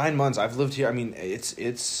 9 months. I've lived here.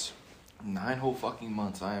 It's 9 whole fucking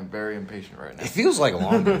months. I am very impatient right now. it feels like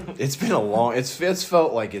longer. It's been a long. It's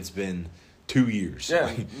felt like it's been 2 years. Yeah,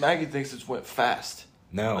 Like, Maggie thinks it's went fast.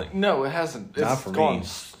 no. Like, no, it hasn't. It's Not for gone me.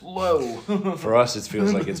 slow. For us, it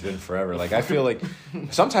feels like it's been forever. Like I feel like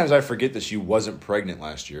sometimes I forget that she wasn't pregnant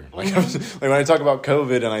last year. Like, like when I talk about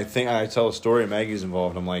COVID and I tell a story and Maggie's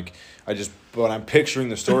involved, I'm like, when I'm picturing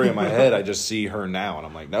the story in my head, I just see her now, and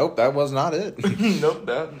I'm like, nope, that was not it. Nope,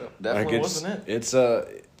 that definitely Like wasn't it. it's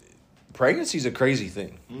pregnancy's a crazy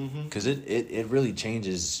thing Mm-hmm. because it really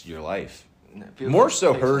changes your life, It feels more like it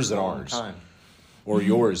so takes hers a than long ours. time. or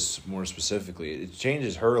yours more specifically. It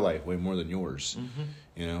changes her life way more than yours. Mm-hmm.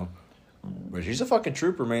 You know. But she's a fucking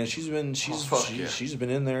trooper, man. She's been been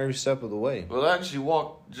in there every step of the way. Well, actually, she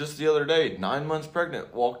walked just the other day, 9 months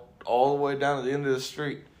pregnant, walked all the way down to the end of the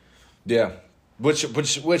street. Yeah, which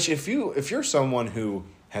if you're someone who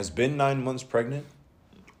has been 9 months pregnant,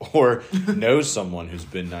 or knows someone who's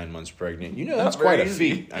been 9 months pregnant, you know that's Not very quite a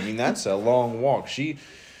easy. feat. I mean, that's a long walk. You're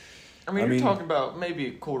talking about maybe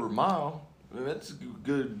a quarter mile. I mean, that's a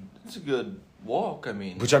good. It's a good walk. I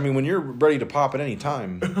mean, Which, I mean, when you're ready to pop at any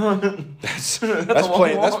time, that's a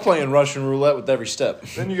long walk. playing Russian roulette with every step.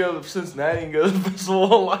 Then you go to Cincinnati and go to the Festival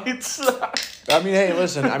of Lights. I mean, hey,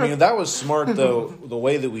 listen. I mean, that was smart though. The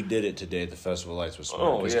way that we did it today at the Festival of Lights was smart.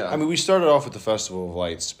 Oh, 'Cause, yeah. I mean, we started off with the Festival of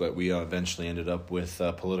Lights, but we eventually ended up with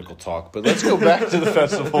political talk. But let's go back to the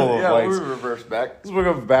Festival of yeah, Lights. we reverse back. Let's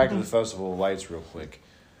go back to the Festival of Lights real quick.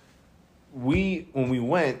 When we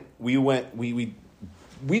went,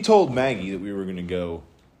 we told Maggie that we were going to go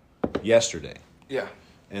yesterday. Yeah.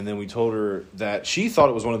 And then we told her that she thought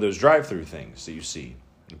it was one of those drive-through things that you see.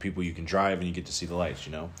 The people you can drive and you get to see the lights,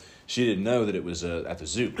 you know. She didn't know that it was at the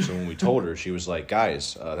zoo. So when we told her, she was like,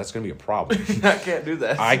 guys, that's going to be a problem. I can't do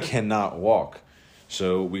that. I cannot walk.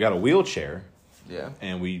 So we got a wheelchair, Yeah.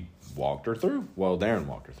 and we walked her through. Well, Darren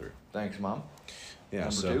walked her through. Thanks, Mom. Yeah,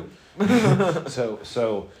 Number two.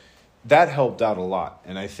 so that helped out a lot.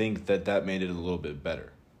 And I think that made it a little bit better.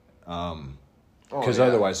 Because yeah.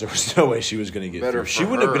 otherwise there was no way she was going to get Better through. She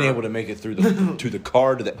for wouldn't have been her. able to make it through to the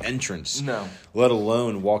car to the entrance. No. Let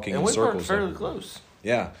alone walking And in we parked circles. fairly everywhere. close.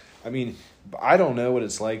 Yeah. I mean, I don't know what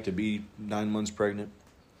it's like to be 9 months pregnant.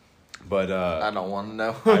 But I don't want to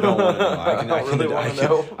know. I don't want to know. I don't really want to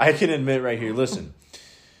know. I can admit right here, listen.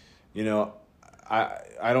 You know,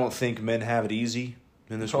 I don't think men have it easy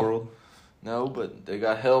in this No. world. No, but they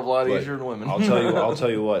got a hell of a lot But easier than women. I'll tell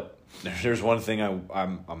you what. There's one thing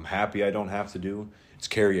I'm happy I don't have to do. It's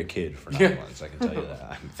carry a kid for 9 months. I can tell you that.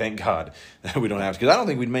 I mean, thank God that we don't have to, because I don't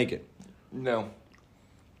think we'd make it. No.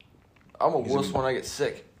 I'm a wuss when I get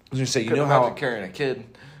sick. I was gonna say, you Couldn't know how imagine carrying a kid.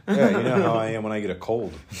 yeah, you know how I am when I get a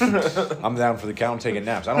cold. I'm down for the count. I'm taking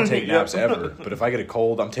naps. I don't take naps ever, but if I get a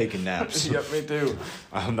cold, I'm taking naps. Yep, me too.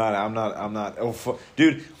 I'm not. Oh,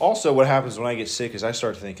 dude. Also, what happens when I get sick is I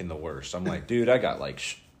start thinking the worst. I'm like, dude, I got like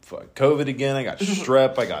COVID again. I got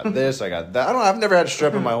strep. I got this. I got that. I've never had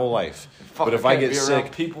strep in my whole life. Fuck, But if I can't get be around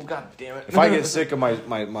sick, people, god damn it. if I get sick and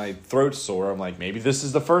my throat's sore, I'm like, maybe this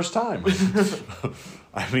is the first time.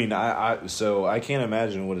 I mean, so I can't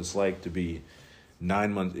imagine what it's like to be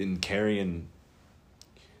 9 months in carrying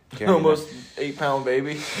almost 8-pound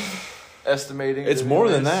baby, estimating. It's it more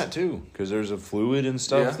than is. that too, because there's a fluid and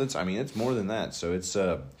stuff. Yeah. It's more than that. So it's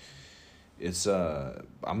I'm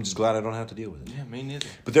just glad I don't have to deal with it. Yeah, me neither.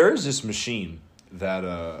 But there is this machine that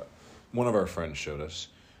one of our friends showed us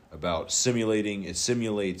about simulating. It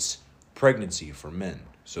simulates pregnancy for men,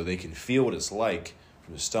 so they can feel what it's like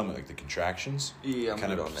from the stomach, like the contractions. Yeah, I'm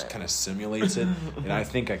kind good on that. of simulates it, and I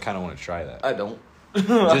think I kind of want to try that. I don't. Just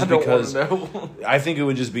I don't because wanna know. I think it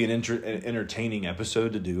would just be an entertaining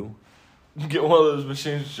episode to do, Get one of those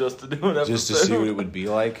machines just to do an episode. just to see what it would be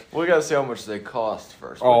like. We gotta see how much they cost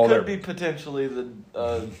first. Oh, It they're- could be potentially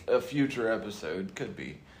a future episode. Could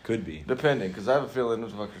be. Could be. Depending, because I have a feeling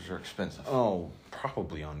those fuckers are expensive. Oh,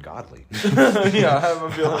 probably ungodly. Yeah, I have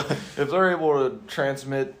a feeling if they're able to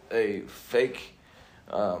transmit a fake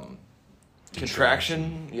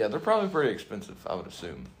contraction, yeah, they're probably pretty expensive, I would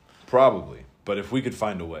assume. Probably. But if we could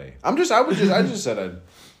find a way. I just said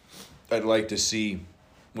I'd like to see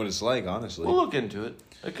what it's like, honestly. We'll look into it.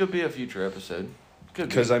 It could be a future episode. Could be.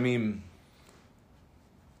 Because I mean,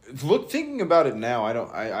 thinking about it now, I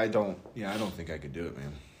don't think I could do it,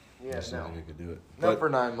 man. I just don't think I could do it. Not But for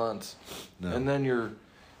 9 months. no. And then your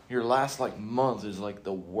last like month is like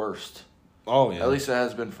the worst. Oh yeah. At least it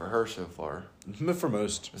has been for her so far. For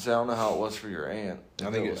most. So I don't know how it was for your aunt.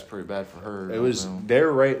 I think it was pretty bad for her. It was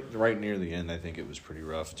there right near the end. I think it was pretty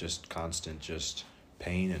rough. Just constant, just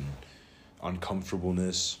pain and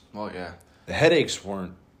uncomfortableness. Well, yeah. The headaches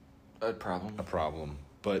weren't A problem.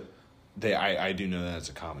 but I do know that's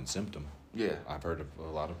a common symptom. Yeah. I've heard of a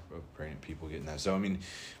lot of pregnant people getting that. So I mean,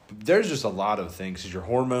 there's just a lot of things because your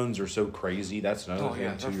hormones are so crazy. That's another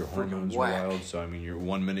thing too. Your hormones are wild. So I mean, you're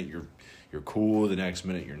 1 minute you're cool, the next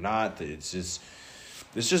minute you're not. It's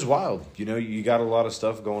just wild. You know, you got a lot of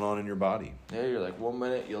stuff going on in your body. Yeah, you're like 1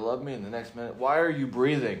 minute you love me, and the next minute, why are you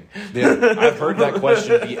breathing? Yeah, I've heard that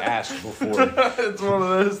question be asked before. It's one of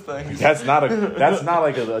those things. That's not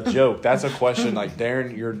like a joke. That's a question like,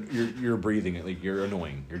 Darren, you're breathing, like you're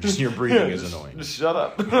annoying. Your breathing is annoying. Just shut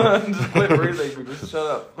up. Just quit breathing. Just shut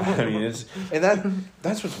up. I mean,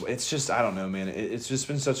 it's just I don't know, man. It's just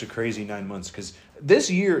been such a crazy 9 months because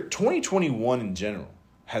this year, 2021 in general,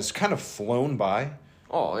 has kind of flown by.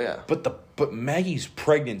 Oh yeah. But Maggie's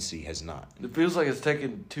pregnancy has not. It feels like it's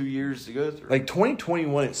taken 2 years to go through. Like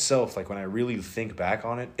 2021 itself, like when I really think back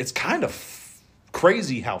on it, it's kind of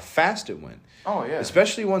crazy how fast it went. Oh yeah.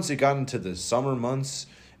 Especially once it got into the summer months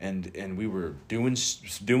and we were doing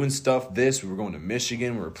stuff. We were going to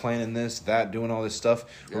Michigan. We were planning this, that, doing all this stuff.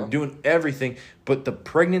 Yep. We were doing everything. But the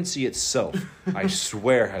pregnancy itself, I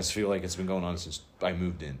swear, has feel like it's been going on since I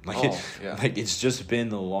moved in. Like like it's just been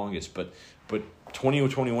the longest. But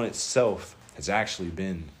 2021 itself has actually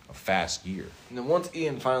been a fast year. And then once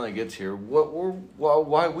Ian finally gets here,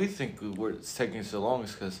 why we think it's taking so long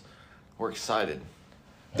is because we're excited.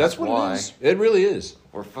 That's what it is. It really is.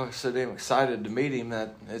 We're so damn excited to meet him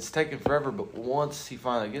that it's taken forever, but once he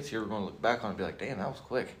finally gets here, we're going to look back on it and be like, damn, that was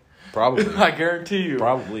quick. Probably. I guarantee you.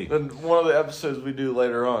 Probably. Then one of the episodes we do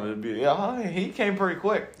later on, it'd be, he came pretty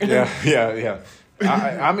quick. Yeah.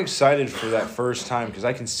 I'm excited for that first time because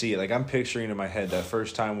I can see it. Like, I'm picturing in my head that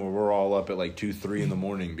first time where we're all up at like 2, 3 in the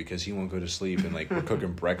morning because he won't go to sleep and like we're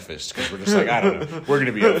cooking breakfast because we're just like, I don't know. We're going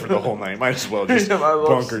to be up for the whole night. Might as well just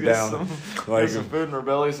bunker down. Some food in our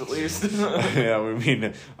bellies at least. Yeah, I mean,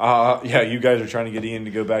 you guys are trying to get Ian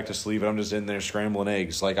to go back to sleep and I'm just in there scrambling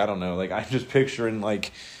eggs. Like, I don't know. Like, I'm just picturing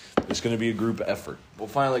like it's going to be a group effort. We'll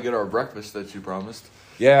finally get our breakfast that you promised.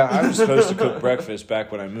 Yeah, I was supposed to cook breakfast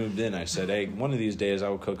back when I moved in. I said, hey, one of these days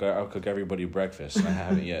I'll cook everybody breakfast, and I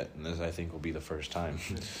haven't yet. And this, I think, will be the first time.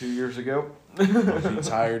 2 years ago. I'll be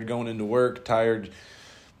tired going into work, tired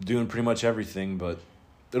doing pretty much everything, but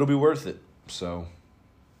it'll be worth it. So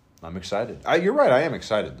I'm excited. You're right, I am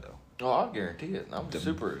excited, though. Oh, I'll guarantee it. I'm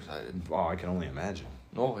super excited. Oh, I can only imagine.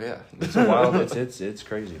 Oh, yeah. It's a wild, it's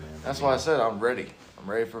crazy, man. That's why I said I'm ready. I'm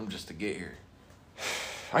ready for him just to get here.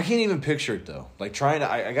 I can't even picture it though. Like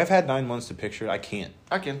I've had 9 months to picture it. I can't.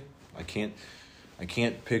 I can't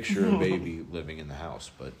picture a baby living in the house,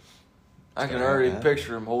 but I can already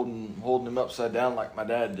picture him holding him upside down like my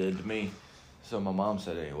dad did to me. So my mom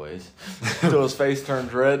said, anyways, until his face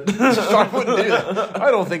turns red. I wouldn't do that. I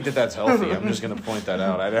don't think that's healthy. I'm just gonna point that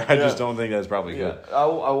out. I just don't think that's probably good. I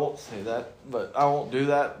won't say that, but I won't do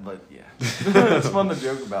that. But yeah, it's fun to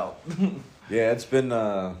joke about. Yeah, it's been.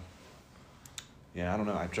 Yeah, I don't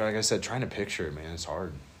know. Like I said, trying to picture it, man, it's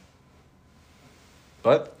hard.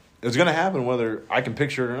 But it's going to happen whether I can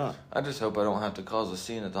picture it or not. I just hope I don't have to cause a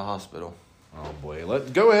scene at the hospital. Oh, boy.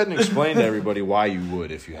 Go ahead and explain to everybody why you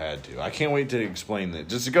would if you had to. I can't wait to explain that.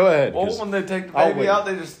 Just go ahead. Well, when they take the baby out,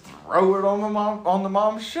 they just throw it on the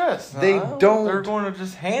mom's chest. They don't. They're going to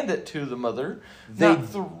just hand it to the mother, not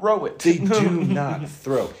throw it. They do not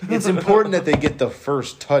throw. It's important that they get the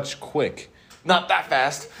first touch quick. Not that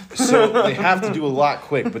fast. So they have to do a lot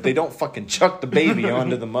quick, but they don't fucking chuck the baby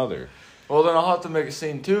onto the mother. Well, then I'll have to make a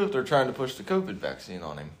scene, too, if they're trying to push the COVID vaccine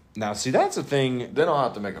on him. Now, see, that's a thing. Then I'll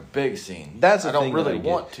have to make a big scene. That's a I don't thing really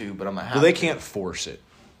want to, but I'm going to have to. Well, they can't force it.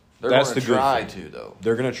 They're that's going to try to, though.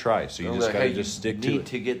 They're going to try, so you just got to just stick to it. You need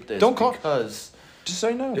to get this because just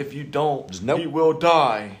say no. If you don't, he will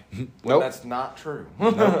die. Well, nope. That's not true.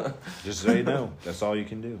 Nope. Just say no. That's all you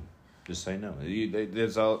can do. Just say no.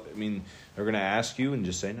 That's all. I mean, they're going to ask you, and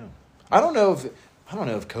just say no. I don't know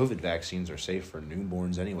if COVID vaccines are safe for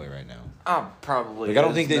newborns anyway right now. Probably. Like, I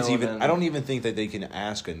don't think that's even. I don't even think that they can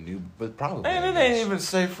ask a new. But probably. And it ain't even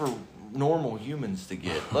safe for normal humans to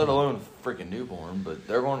get, let alone freaking newborn. But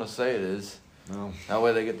they're going to say it is. No. That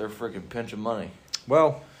way they get their freaking pinch of money.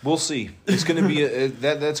 Well, we'll see. It's going to be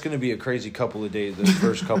that's going to be a crazy couple of days. The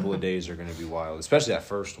first couple of days are going to be wild, especially that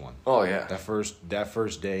first one. Oh yeah. That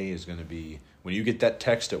first day is going to be when you get that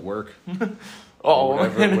text at work.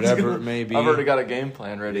 Whatever it may be. I've already got a game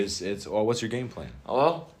plan ready. It's what's your game plan?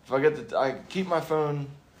 Well, if I keep my phone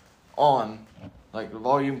on like the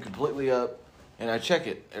volume completely up, and I check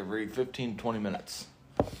it every 15, 20 minutes.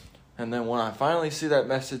 And then when I finally see that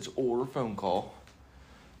message or phone call,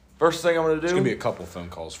 first thing I'm going to do... It's going to be a couple phone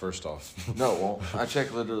calls first off. No, it won't. I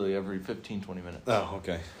check literally every 15, 20 minutes. Oh,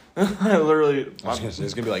 okay. I literally... I was gonna say,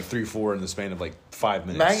 it's going to be like 3-4 in the span of like 5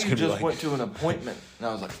 minutes. Maggie just went to an appointment, and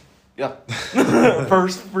I was like, yeah.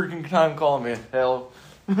 First freaking time calling me. Hell.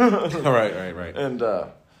 Right. And,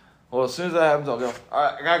 well, as soon as that happens, I'll go, all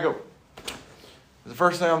right, I got to go. The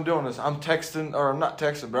first thing I'm doing is I'm texting, or I'm not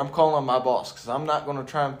texting, but I'm calling on my boss, because I'm not going to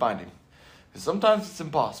try and find him. Because sometimes it's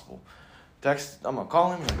impossible. I'm going to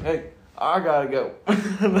call him, like, hey, I got to go.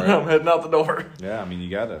 And then I'm heading out the door. Yeah, I mean,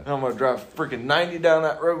 you got to. And I'm going to drive freaking 90 down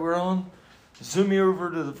that road we're on, zoom me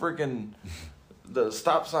over to the freaking, the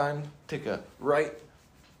stop sign, take a right.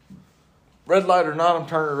 Red light or not, I'm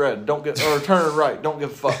turning red. Turning right. Don't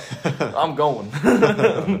give a fuck. I'm going.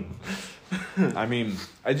 I mean,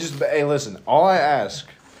 hey, listen. All I ask,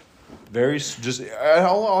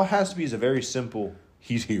 all it has to be is a very simple.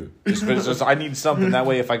 He's here. Just, I need something that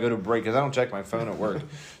way. If I go to break, because I don't check my phone at work,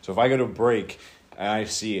 so if I go to break and I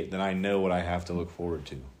see it, then I know what I have to look forward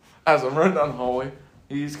to. As I'm running down the hallway,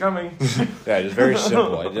 he's coming. Yeah, just very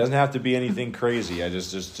simple. It doesn't have to be anything crazy. I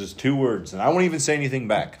just 2 words, and I won't even say anything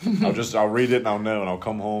back. I'll read it and I'll know, and I'll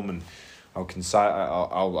come home and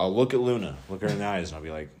I'll look at Luna, look her in the eyes, and I'll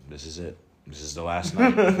be like, "This is it. This is the last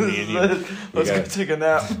night. Me and you. Let's go take a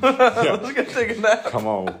nap. Let's go take a nap. Come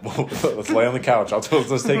on, let's lay on the couch.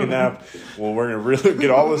 Let's take a nap. Well, we're gonna really get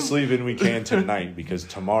all the sleep in we can tonight, because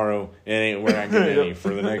tomorrow we're not getting any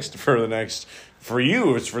for the next. For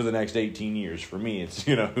you, it's for the next 18 years. For me, it's,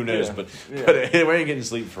 who knows. Yeah. But we ain't getting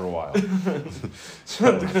sleep for a while. So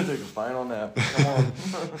I'm gonna take a final nap. Come on.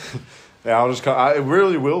 Yeah, it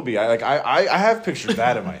really will be. I have pictured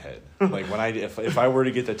that in my head. Like when if I were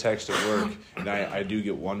to get the text at work and I do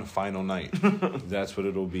get one final night, that's what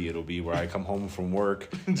it'll be. It'll be where I come home from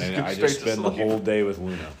work and I just spend the whole day with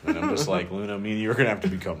Luna. And I'm just like, Luna, me and you are gonna have to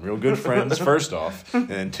become real good friends first off, and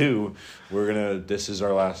then 2, this is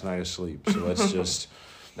our last night of sleep. So let's just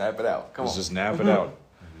nap it out. Let's just nap it out.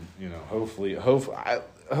 Hopefully,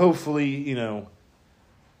 hopefully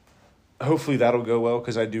that'll go well,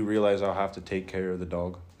 because I do realize I'll have to take care of the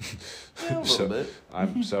dog. Yeah, a little bit.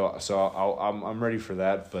 I'm ready for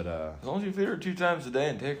that, but as long as you feed her 2 times a day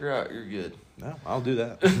and take her out, you're good. No, I'll do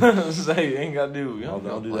that. Say you ain't got to do.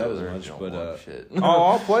 I'll do that as much, but shit.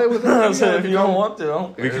 I'll play with her. If you don't want to, I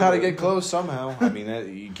don't care. We gotta get close somehow. I mean,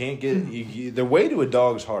 you can't get the way to a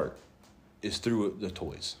dog's heart is through the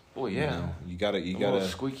toys. Well, yeah. You gotta little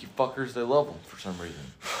squeaky fuckers. They love them for some reason.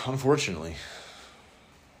 Unfortunately.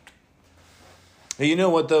 Hey, you know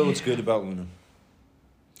what though? What's good about Luna,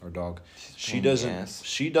 our dog? She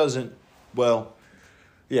doesn't. Well,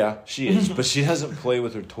 yeah, she is, but she doesn't play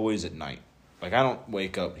with her toys at night. Like, I don't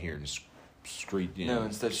wake up here and screech. No,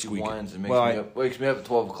 instead she squeaking. whines and wakes me up at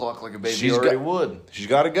 12 o'clock like a baby would. She's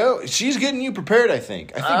got to go. She's getting you prepared, I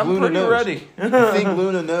think. I'm Luna pretty knows. ready. I think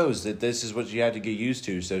Luna knows that this is what she had to get used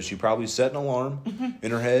to. So she probably set an alarm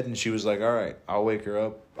in her head, and she was like, all right, I'll wake her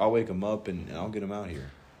up. I'll wake him up, and I'll get him out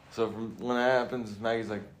here. So when that happens, Maggie's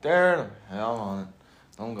like, Darren, I'm on it.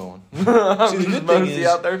 I'm going. I'm See, just mosey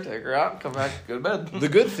out there, take her out, come back, go to bed. The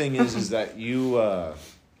good thing is that you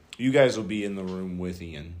guys will be in the room with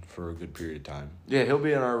Ian for a good period of time. Yeah, he'll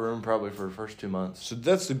be in our room probably for the first 2 months. So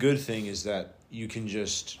that's the good thing, is that you can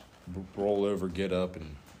just roll over, get up,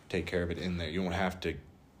 and take care of it in there. You don't have to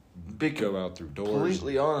go out through doors.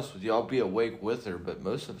 Completely honest with you, I'll be awake with her, but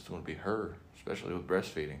most of it's going to be her, especially with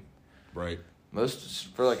breastfeeding. Right.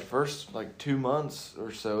 For like the first 2 months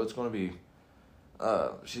or so, it's going to be,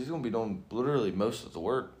 she's going to be doing literally most of the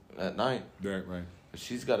work at night. Right. But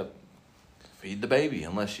she's got to feed the baby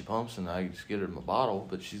unless she pumps, and I just get her in a bottle,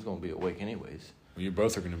 but she's going to be awake anyways. Well, you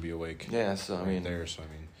both are going to be awake. Yeah, so I mean,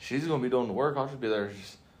 she's going to be doing the work. I'll just be there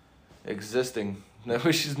just existing. That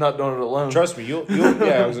way she's not doing it alone. Trust me, you'll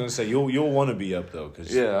yeah, I was going to say, you'll want to be up though.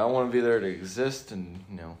 Cause yeah, I want to be there to exist, and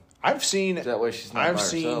I've seen, that way she's not by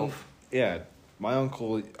herself. Yeah, my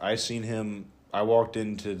uncle, I walked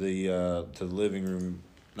into the living room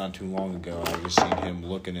not too long ago, and I just seen him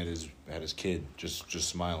looking at his kid, just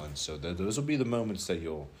smiling. So those will be the moments that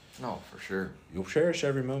you'll for sure. You'll cherish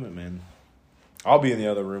every moment, man. I'll be in the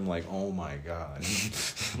other room like, oh my god.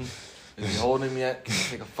 Is he holding him yet? Can he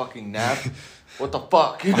take a fucking nap? What the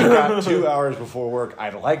fuck? I got 2 hours before work.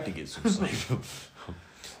 I'd like to get some sleep.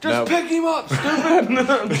 Just pick him up,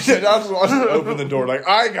 stupid. I'll just open the door like,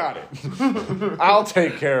 I got it. I'll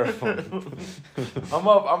take care of him. I'm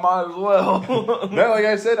up. I might as well. No, like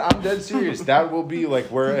I said, I'm dead serious. That will be like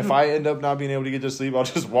where if I end up not being able to get to sleep, I'll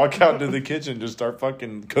just walk out to the kitchen, just start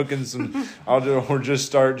fucking cooking some. Or just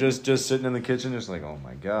start just sitting in the kitchen, just like, oh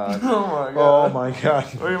my god, Oh my god. oh my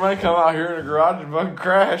god. Or you might come out here in the garage and fucking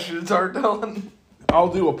crash and start telling.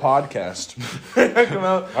 I'll do a podcast. Come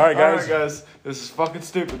out. All right, guys. This is fucking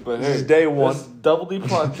stupid, but This hey, is day one. This is Double D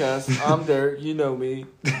podcast. I'm Derek. You know me.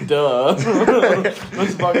 Duh.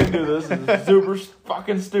 Let's fucking do this. It's super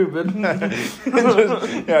fucking stupid.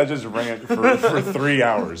 Just rant for 3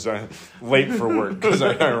 hours. Late for work because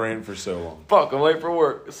I ran for so long. Fuck, I'm late for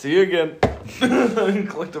work. See you again.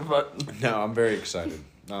 Click the button. No, I'm very excited.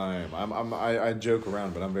 I am. I joke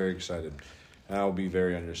around, but I'm very excited, and I'll be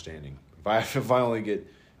very understanding. If I only get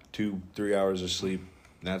 2-3 hours of sleep,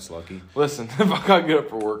 that's lucky. Listen, if I gotta get up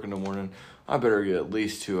for work in the morning, I better get at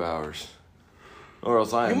least 2 hours, or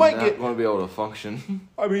else I am not going to be able to function.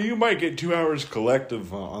 I mean, you might get 2 hours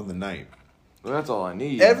collective on the night. Well, that's all I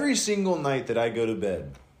need. Every single night that I go to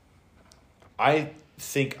bed, I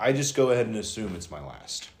think I just go ahead and assume it's my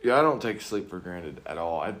last. Yeah, I don't take sleep for granted at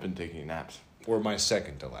all. I've been taking naps. Or my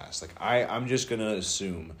second to last. Like, I'm just going to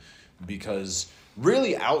assume because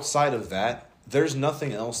really outside of that, there's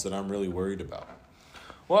nothing else that I'm really worried about.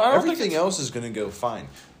 Well, I don't Everything else is going to go fine.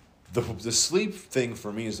 The sleep thing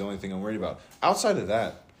for me is the only thing I'm worried about. Outside of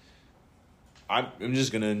that, I'm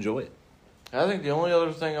just going to enjoy it. I think the only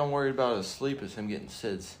other thing I'm worried about is sleep is him getting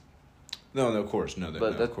SIDS. No, of course.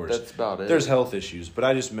 Of course. That's about it. There's health issues, but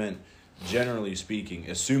I just meant, generally speaking,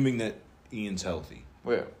 assuming that Ian's healthy.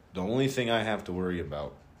 Yeah. The only thing I have to worry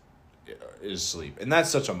about is sleep. And that's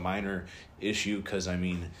such a minor issue because, I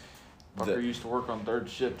mean... Fucker used to work on third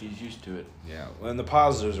shift. He's used to it. Yeah, and the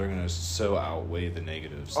positives are going to so outweigh the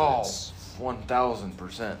negatives. Oh,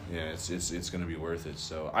 1,000%. Yeah, it's going to be worth it.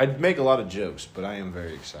 So I'd make a lot of jokes, but I am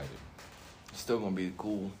very excited. Still gonna be the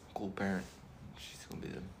cool parent. She's gonna be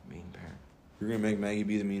the mean parent. You're going to make Maggie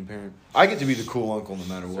be the mean parent? I get to be the cool uncle no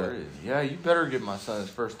matter what. Yeah, you better give my son his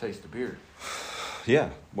first taste of beer. Yeah,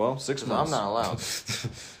 well, 6 months. I'm not allowed.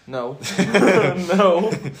 No.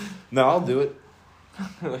 No. No, I'll do it.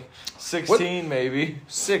 Like 16 maybe.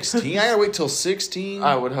 16? I gotta wait till 16?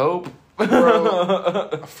 I would hope.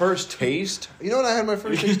 Bro, first taste? You know when I had my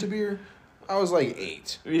first taste of beer? I was like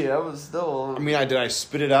 8. Yeah, I was still... I mean, did I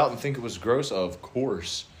spit it out and think it was gross? Of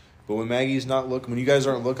course. But when Maggie's not looking, when you guys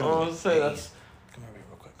aren't looking... I was say that's... Come over here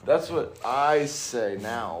real quick. That's what I say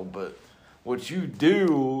now, but what you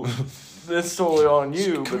do, that's totally on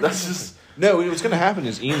you, but that's just... No, what's going to happen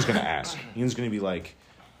is Ian's going to ask. Ian's going to be like,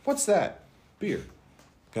 what's that? Beer.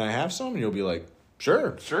 Can I have some? And you'll be like,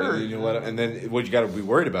 sure. Sure. And then, you'll let him, and then what you got to be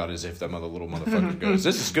worried about is if that little motherfucker goes,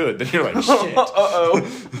 this is good. Then you're like, shit.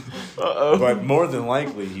 Uh-oh. But more than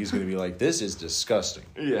likely, he's going to be like, this is disgusting.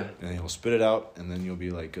 Yeah. And he'll spit it out, and then you'll be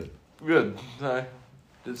like, good. Good. I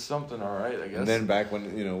did something all right, I guess. And then back when,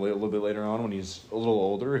 a little bit later on, when he's a little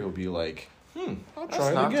older, he'll be like, I'll try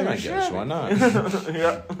it again, I guess. Why not?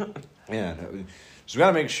 Yeah. Yeah. So we got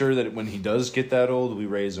to make sure that when he does get that old, we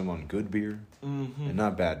raise him on good beer and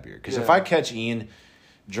not bad beer. Because if I catch Ian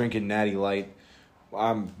drinking Natty Light,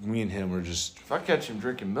 me and him are just... If I catch him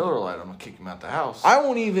drinking Miller Lite, I'm going to kick him out the house. I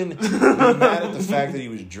won't even be mad at the fact that he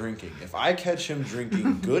was drinking. If I catch him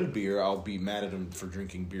drinking good beer, I'll be mad at him for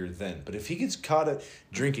drinking beer then. But if he gets caught at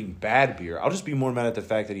drinking bad beer, I'll just be more mad at the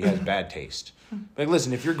fact that he has bad taste. Like,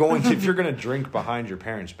 listen, if you're going to drink behind your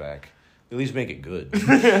parents' back, at least make it good.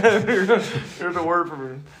 Here's a word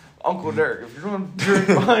from Uncle Derek. If you're going to drink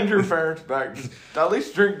behind your parents' back, just at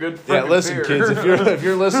least drink good freaking Yeah, listen, beer. kids, if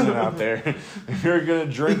you're listening out there, if you're going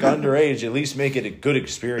to drink underage, at least make it a good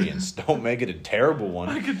experience. Don't make it a terrible one.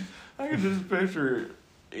 I could just picture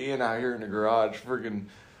Ian out here in the garage, freaking.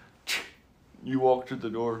 You walk through the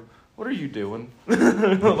door. What are you doing?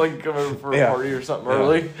 Like come over for a party or something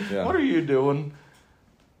early. Yeah. What are you doing?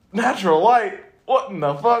 Natural Light. What in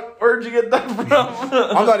the fuck? Where'd you get that from?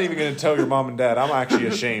 I'm not even gonna tell your mom and dad. I'm actually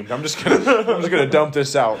ashamed. I'm just gonna dump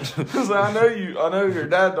this out. Cause I know your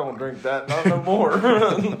dad don't drink that, not no more.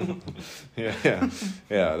 Yeah.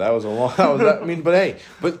 That was a long.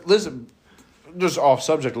 But listen, just off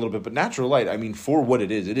subject a little bit. But Natural Light, I mean, for what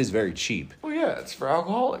it is very cheap. Well, yeah, it's for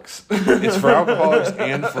alcoholics. It's for alcoholics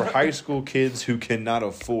and for high school kids who cannot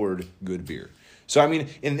afford good beer. So, I mean,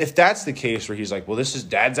 and if that's the case where he's like, well, this is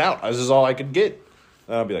dad's out. This is all I could get.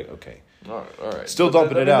 Then I'll be like, okay. All right. Still But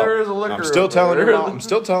dumping I it mean, out. There is a liquor. I'm still over telling there. your mom. I'm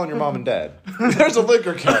still telling your mom and dad. There's a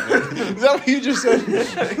liquor cabinet. Is that what you just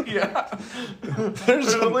said? Yeah.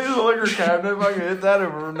 There's At least a liquor cabinet. If I could hit that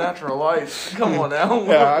over natural light. Come on now.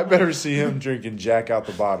 Yeah, I better see him drinking Jack out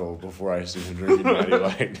the bottle before I see him drinking Natty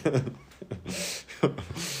Light.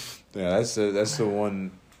 Yeah, that's the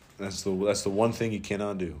one. That's the one thing you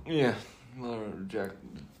cannot do. Yeah. Jack.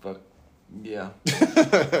 Fuck. Yeah.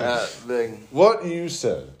 That thing. What you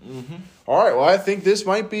said. Mm-hmm. All right. Well, I think this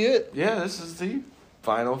might be it. Yeah, this is the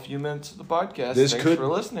final few minutes of the podcast. This Thanks could for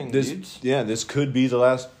listening, this dudes. yeah this could be the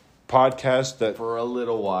last podcast that For a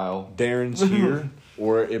little while. Darren's here,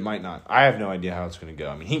 or it might not. I have no idea how it's going to go.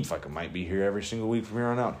 I mean, he fucking might be here every single week from here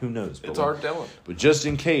on out. Who knows? It's our telling. But just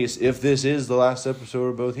in case, if this is the last episode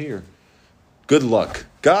we're both here, good luck.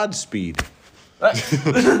 Godspeed. All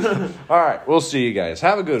right, we'll see you guys.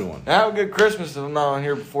 Have a good one. Have a good Christmas if I'm not on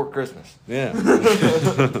here before Christmas.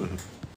 Yeah.